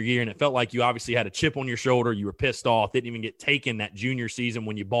junior year, and it felt like you obviously had a chip on your shoulder. You were pissed off, didn't even get taken that junior season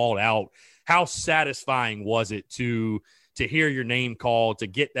when you balled out. How satisfying was it to hear your name called, to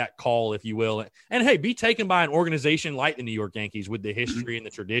get that call, if you will, and hey, be taken by an organization like the New York Yankees with the history and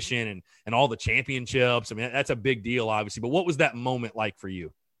the tradition and all the championships? I mean, that's a big deal, obviously. But what was that moment like for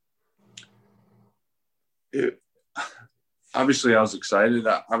you? Obviously, I was excited.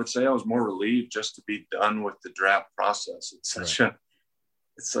 I would say I was more relieved just to be done with the draft process. It's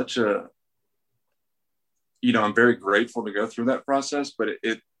such a, I'm very grateful to go through that process, but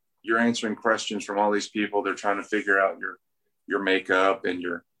you're answering questions from all these people. They're trying to figure out your makeup and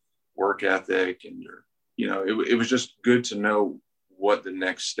your work ethic and it was just good to know what the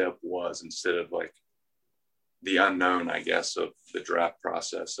next step was instead of like the unknown, I guess, of the draft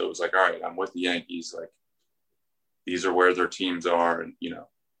process. So it was like, all right, I'm with the Yankees. Like, these are where their teams are. And,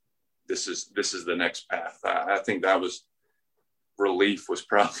 this is the next path. I think that was relief was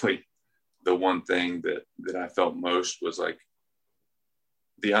probably the one thing that I felt most was like,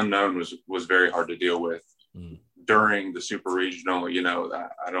 the unknown was very hard to deal with during the super regional.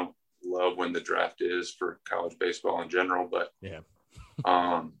 I don't love when the draft is for college baseball in general, but yeah,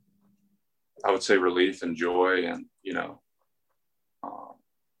 I would say relief and joy, and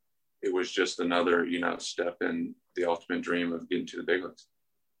it was just another step in the ultimate dream of getting to the big leagues.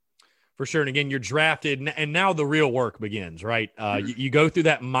 For sure. And again, you're drafted, and now the real work begins, right? You go through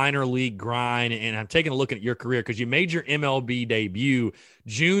that minor league grind, and I'm taking a look at your career because you made your MLB debut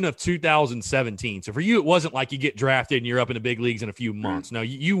June of 2017. So for you, it wasn't like you get drafted and you're up in the big leagues in a few months. No,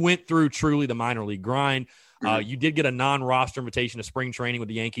 you went through truly the minor league grind. You did get a non-roster invitation to spring training with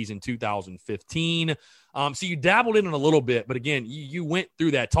the Yankees in 2015. So you dabbled in it a little bit, but again, you went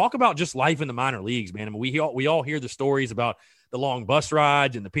through that. Talk about just life in the minor leagues, man. I mean, we all hear the stories about the long bus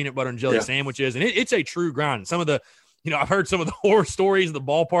rides and the peanut butter and jelly sandwiches, and it's a true grind. Some of the, I've heard some of the horror stories of the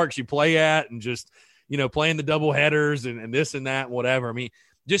ballparks you play at, and just, playing the double headers and this and that, and whatever. I mean,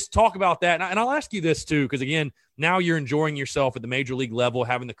 just talk about that. And I'll ask you this too, because again, now you're enjoying yourself at the major league level,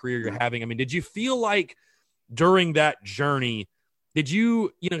 having the career you're having. I mean, did you feel like during that journey, did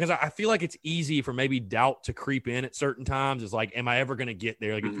you, because I feel like it's easy for maybe doubt to creep in at certain times. It's like, am I ever going to get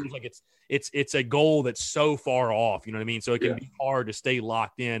there? Like, it feels like it's a goal that's so far off, you know what I mean? So it can be hard to stay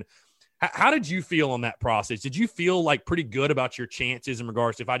locked in. How did you feel on that process? Did you feel like pretty good about your chances in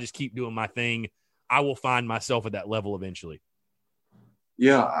regards to, if I just keep doing my thing, I will find myself at that level eventually?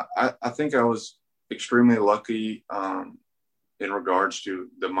 Yeah, I think I was extremely lucky in regards to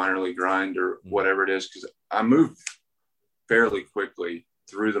the minor league grind or whatever it is, because I moved fairly quickly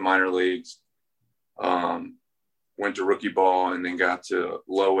through the minor leagues, went to rookie ball and then got to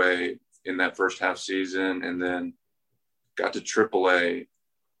low A in that first half season, and then got to triple A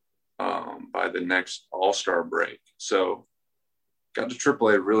by the next All-Star break. So got to triple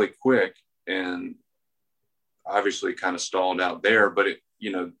A really quick, and obviously kind of stalled out there, but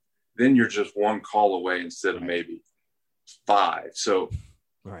then you're just one call away instead of maybe 5. So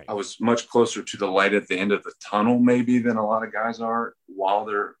right. I was much closer to the light at the end of the tunnel maybe than a lot of guys are while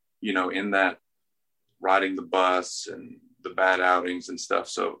they're, in that riding the bus and the bad outings and stuff.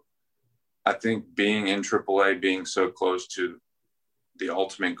 So I think being in AAA, being so close to the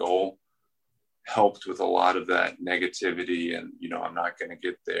ultimate goal helped with a lot of that negativity and, I'm not going to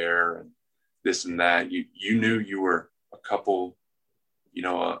get there and this and that. You knew you were a couple,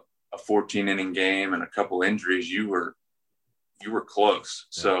 a 14 inning game and a couple injuries, you were close.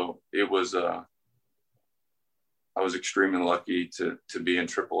 Yeah. So it was, I was extremely lucky to be in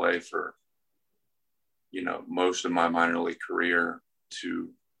AAA for, most of my minor league career to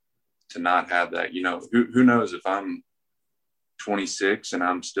not have that, who knows if I'm 26 and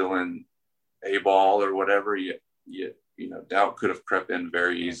I'm still in A ball or whatever, doubt could have crept in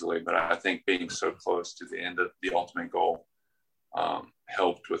very easily. But I think being so close to the end of the ultimate goal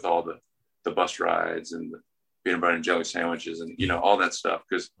helped with all the bus rides and the peanut butter and jelly sandwiches and, all that stuff.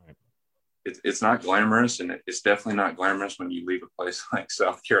 Because it's not glamorous, and it's definitely not glamorous when you leave a place like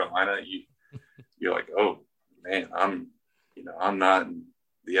South Carolina. You're like, oh man, I'm not in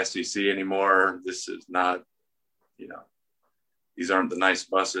the SEC anymore. This is not, these aren't the nice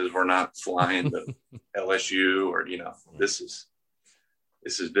buses. We're not flying to LSU or, this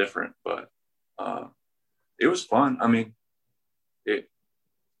is different, but it was fun. I mean,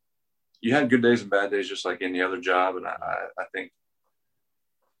 you had good days and bad days, just like any other job. And I think,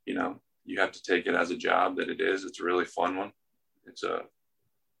 you have to take it as a job that it is. It's a really fun one. It's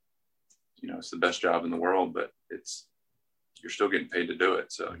it's the best job in the world, but you're still getting paid to do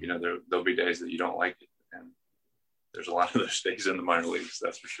it. So, there'll be days that you don't like it. And there's a lot of those days in the minor leagues,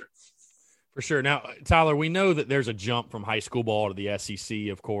 that's for sure. For sure. Now, Tyler, we know that there's a jump from high school ball to the SEC,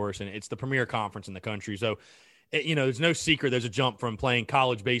 of course, and it's the premier conference in the country. So, there's no secret there's a jump from playing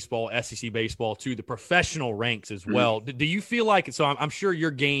college baseball, SEC baseball, to the professional ranks as well. Do you feel like – so I'm sure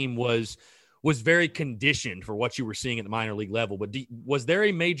your game was very conditioned for what you were seeing at the minor league level, but was there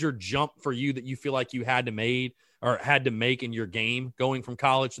a major jump for you that you feel like you had to make in your game going from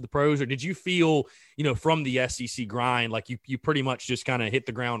college to the pros? Or did you feel, from the SEC grind, like you pretty much just kind of hit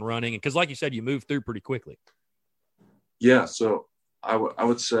the ground running? Because like you said, you moved through pretty quickly. Yeah. So I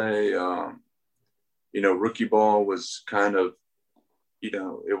would say, rookie ball was kind of,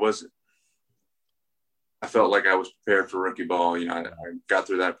 it wasn't, I felt like I was prepared for rookie ball. I got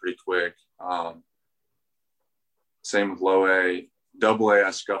through that pretty quick. Same with low A. Double A,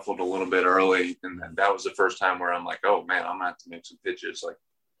 I scuffled a little bit early, and that was the first time where I'm like, oh man, I'm gonna have to make some pitches. Like,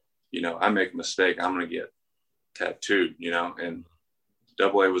 I make a mistake, I'm gonna get tattooed, and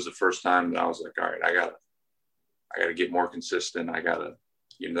Double A was the first time that I was like, all right, I gotta get more consistent. I gotta,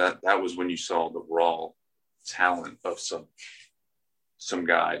 that was when you saw the raw talent of some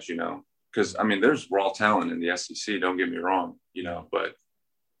guys, because I mean, there's raw talent in the SEC. Don't get me wrong, but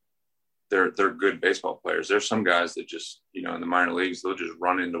they're good baseball players. There's some guys that just, in the minor leagues, they'll just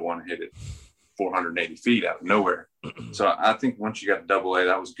run into one, hit it 480 feet out of nowhere. So I think once you got Double A,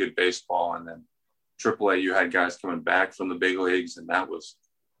 that was good baseball. And then Triple A, you had guys coming back from the big leagues, and that was,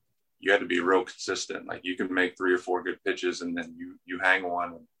 you had to be real consistent. Like you can make 3 or 4 good pitches and then you hang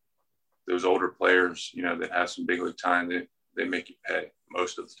one. And those older players, that have some big league time, they make you pay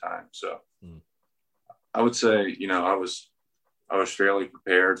most of the time. So I would say, I was fairly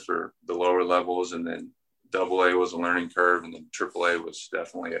prepared for the lower levels, and then AA was a learning curve, and then AAA was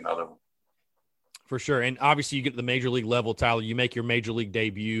definitely another one. For sure. And obviously you get to the major league level, Tyler. You make your major league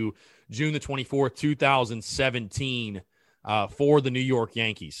debut June the 24th, 2017 for the New York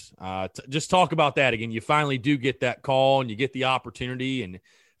Yankees. Just talk about that again. You finally do get that call and you get the opportunity, and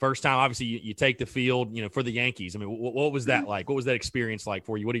first time, obviously you take the field, for the Yankees. I mean, what was that like? What was that experience like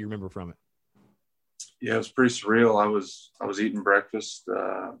for you? What do you remember from it? Yeah, it was pretty surreal. I was eating breakfast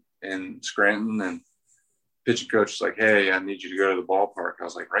in Scranton, and pitching coach was like, "Hey, I need you to go to the ballpark." I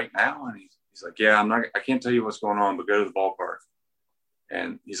was like, "Right now?" And he's like, "Yeah, I can't tell you what's going on, but go to the ballpark."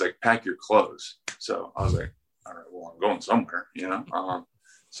 And he's like, "Pack your clothes." So I was like, "All right, well, I'm going somewhere,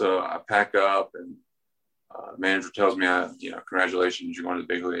 So I pack up, and manager tells me, "Congratulations, you're going to the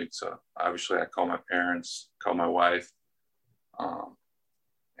big league." So obviously I call my parents, call my wife.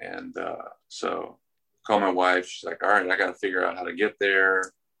 So call my wife. She's like, "All right, I got to figure out how to get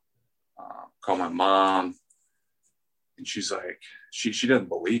there." Call my mom. And she's like, she doesn't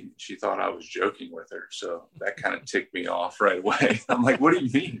believe me. She thought I was joking with her. So that kind of ticked me off right away. I'm like, "What do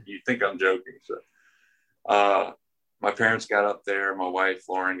you mean? You think I'm joking?" So my parents got up there. My wife,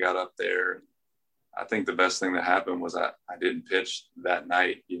 Lauren, got up there. I think the best thing that happened was I didn't pitch that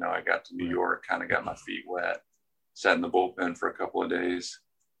night. I got to New York, kind of got my feet wet, sat in the bullpen for a couple of days,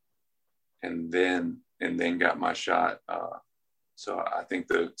 and then got my shot. So I think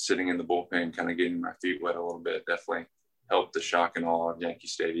the sitting in the bullpen, kind of getting my feet wet a little bit, definitely helped the shock and awe of Yankee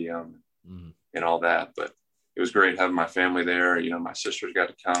Stadium and all that. But it was great having my family there. My sisters got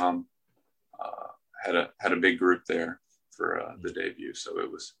to come. Had a big group there for the debut. So it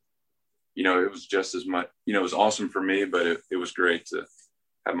was, it was just as much, it was awesome for me, but it was great to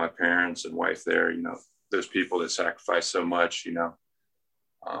have my parents and wife there, those people that sacrifice so much,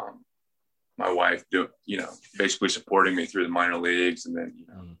 my wife basically supporting me through the minor leagues. And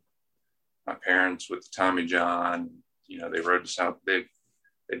then, my parents with Tommy John, they rode to South, they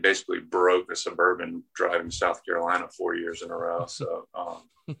basically broke a Suburban driving to South Carolina 4 years in a row. So,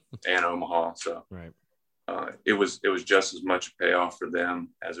 and Omaha. So right. It was just as much a payoff for them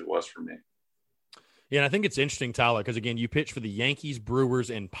as it was for me. Yeah, and I think it's interesting, Tyler, because, again, you pitched for the Yankees, Brewers,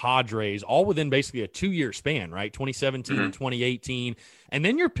 and Padres all within basically a 2-year span, right? 2017 and 2018. And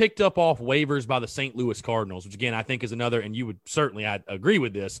then you're picked up off waivers by the St. Louis Cardinals, which, again, I think is another, and you would certainly, I'd agree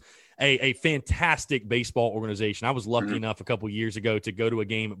with this, a fantastic baseball organization. I was lucky enough a couple years ago to go to a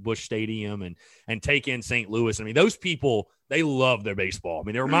game at Busch Stadium and take in St. Louis. I mean, those people, they love their baseball. I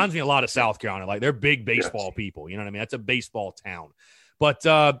mean, it reminds me a lot of South Carolina. Like, they're big baseball people. You know what I mean? That's a baseball town. But,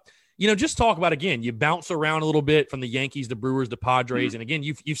 just talk about, again, you bounce around a little bit from the Yankees, the Brewers, the Padres. And, again,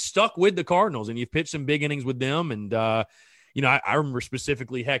 you've stuck with the Cardinals, and you've pitched some big innings with them. And, I remember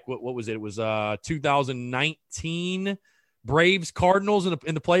specifically, heck, what was it? It was 2019 Braves Cardinals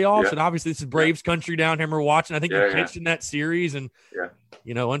in the playoffs. And obviously this is Braves country down here. We're watching. I think you pitched in that series. And,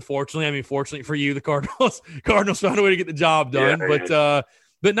 unfortunately, fortunately for you, the Cardinals found a way to get the job done.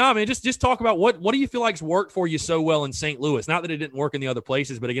 But no, man, just talk about what do you feel like's worked for you so well in St. Louis? Not that it didn't work in the other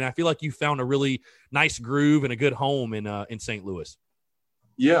places, but again, I feel like you found a really nice groove and a good home in St. Louis.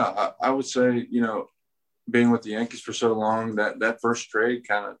 Yeah, I would say, being with the Yankees for so long, that first trade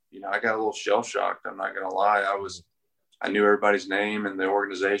kind of, I got a little shell shocked. I'm not going to lie. I knew everybody's name in the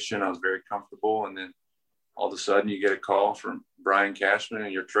organization. I was very comfortable. And then all of a sudden you get a call from Brian Cashman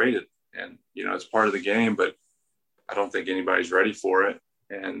and you're traded. And, it's part of the game, but I don't think anybody's ready for it.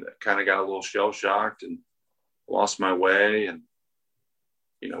 And kind of got a little shell shocked and lost my way and,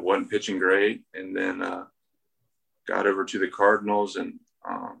 wasn't pitching great. And then got over to the Cardinals and,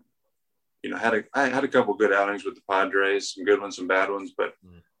 I had a couple good outings with the Padres, some good ones, some bad ones, but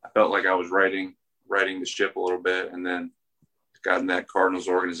I felt like I was righting the ship a little bit. And then got in that Cardinals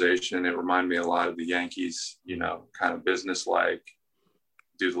organization. It reminded me a lot of the Yankees, kind of business-like,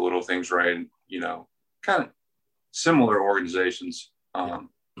 do the little things right, kind of similar organizations.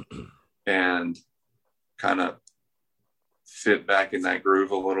 And kind of fit back in that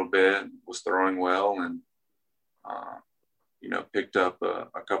groove a little bit, was throwing well and, picked up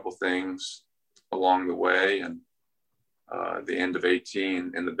a couple things along the way. And the end of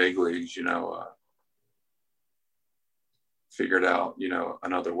 18 in the big leagues, figured out,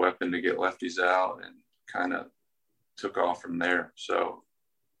 another weapon to get lefties out and kind of took off from there. So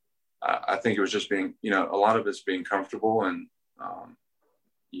I think it was just being, a lot of it's being comfortable and,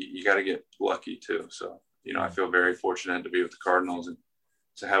 you got to get lucky too. So, I feel very fortunate to be with the Cardinals and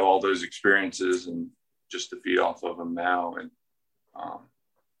to have all those experiences and just to feed off of them now. And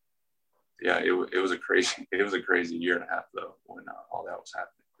it was a crazy year and a half though when all that was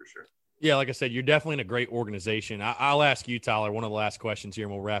happening, for sure. Yeah, like I said, you're definitely in a great organization. I'll ask you, Tyler, one of the last questions here,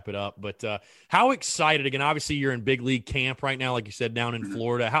 and we'll wrap it up. But how excited, again, obviously you're in big league camp right now, like you said, down in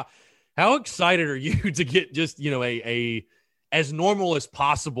Florida. How excited are you to get just, a as normal as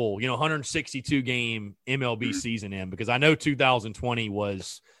possible, 162 game MLB season in? Because I know 2020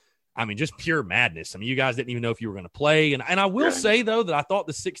 was, just pure madness. You guys didn't even know if you were going to play. And I will say, though, that I thought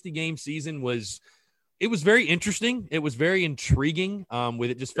the 60-game season was very interesting. It was very intriguing.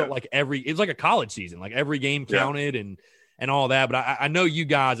 With it just felt like it was like a college season, like every game counted and all that. But I know you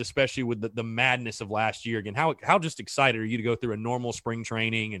guys, especially with the madness of last year, again, how just excited are you to go through a normal spring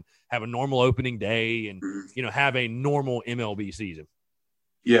training and have a normal opening day and, have a normal MLB season?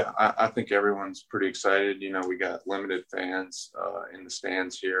 Yeah, I think everyone's pretty excited. We got limited fans in the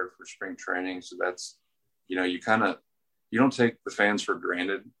stands here for spring training. So that's, you don't take the fans for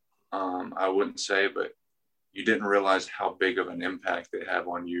granted. I wouldn't say, but you didn't realize how big of an impact they have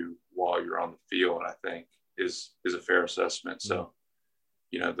on you while you're on the field, I think is a fair assessment. So,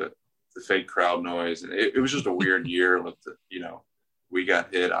 the fake crowd noise, and it was just a weird year with we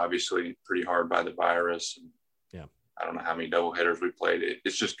got hit obviously pretty hard by the virus. And I don't know how many double headers we played.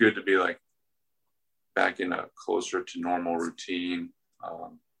 It's just good to be like back in a closer to normal routine. I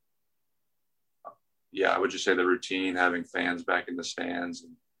would just say the routine, having fans back in the stands,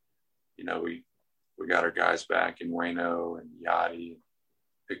 and we got our guys back in Waino and Yachty,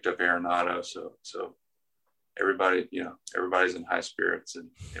 picked up Arenado. So everybody, everybody's in high spirits in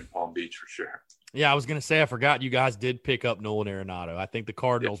Palm Beach for sure. Yeah, I was going to say, I forgot you guys did pick up Nolan Arenado. I think the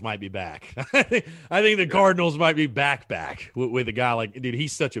Cardinals might be back. I think the Cardinals might be back with a guy like, dude,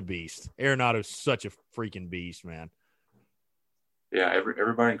 he's such a beast. Arenado's such a freaking beast, man. Yeah,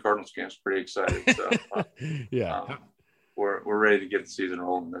 everybody in Cardinals camp is pretty excited. So, we're ready to get the season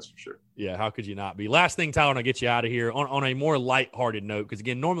rolling, that's for sure. Yeah, how could you not be? Last thing, Tyler, and I'll get you out of here on a more lighthearted note, because,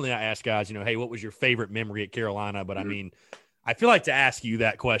 again, normally I ask guys, hey, what was your favorite memory at Carolina? But, I feel like to ask you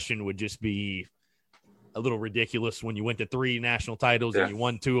that question would just be a little ridiculous when you went to 3 national titles and you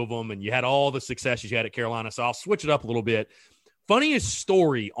won 2 of them and you had all the successes you had at Carolina. So I'll switch it up a little bit. Funniest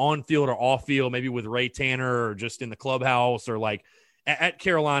story on field or off field, maybe with Ray Tanner or just in the clubhouse or like at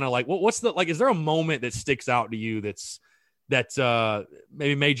Carolina, like what's the, like, is there a moment that sticks out to you that's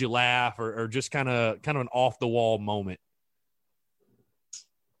maybe made you laugh or just kind of an off the wall moment?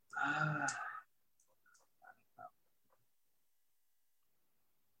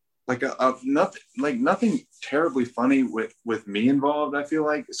 Nothing terribly funny with me involved. I feel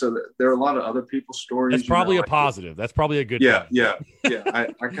like there are a lot of other people's stories. That's probably a positive. That's probably a good. Yeah.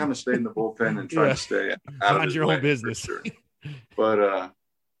 I kind of stayed in the bullpen and tried to stay out of your own business. Sure. But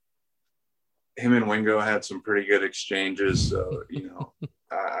him and Wingo had some pretty good exchanges. So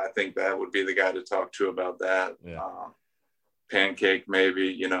I think that would be the guy to talk to about that. Yeah. Pancake,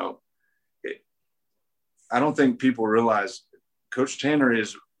 maybe. I don't think people realize Coach Tanner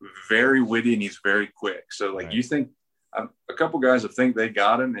is very witty and he's very quick. So you think a couple guys that think they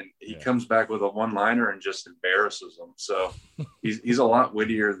got him and he comes back with a one-liner and just embarrasses them. So he's a lot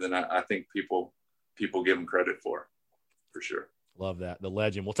wittier than I think people give him credit for sure. Love that. The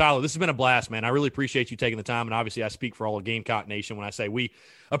legend. Well, Tyler, this has been a blast, man. I really appreciate you taking the time. And obviously I speak for all of Gamecock Nation when I say we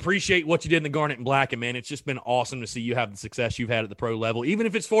appreciate what you did in the Garnet and Black. And man, it's just been awesome to see you have the success you've had at the pro level, even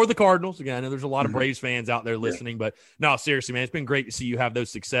if it's for the Cardinals. Again, I know there's a lot of Braves fans out there listening, but no, seriously, man, it's been great to see you have those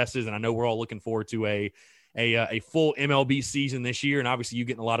successes. And I know we're all looking forward to a full MLB season this year. And obviously you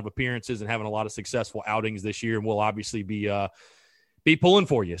getting a lot of appearances and having a lot of successful outings this year. And we'll obviously be pulling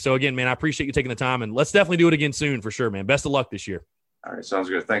for you. So again, man, I appreciate you taking the time, and let's definitely do it again soon for sure, man. Best of luck this year. All right. Sounds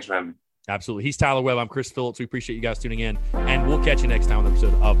good. Thanks for having me. Absolutely. He's Tyler Webb. I'm Chris Phillips. We appreciate you guys tuning in, and we'll catch you next time on the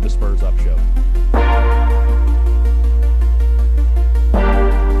episode of the Spurs Up Show.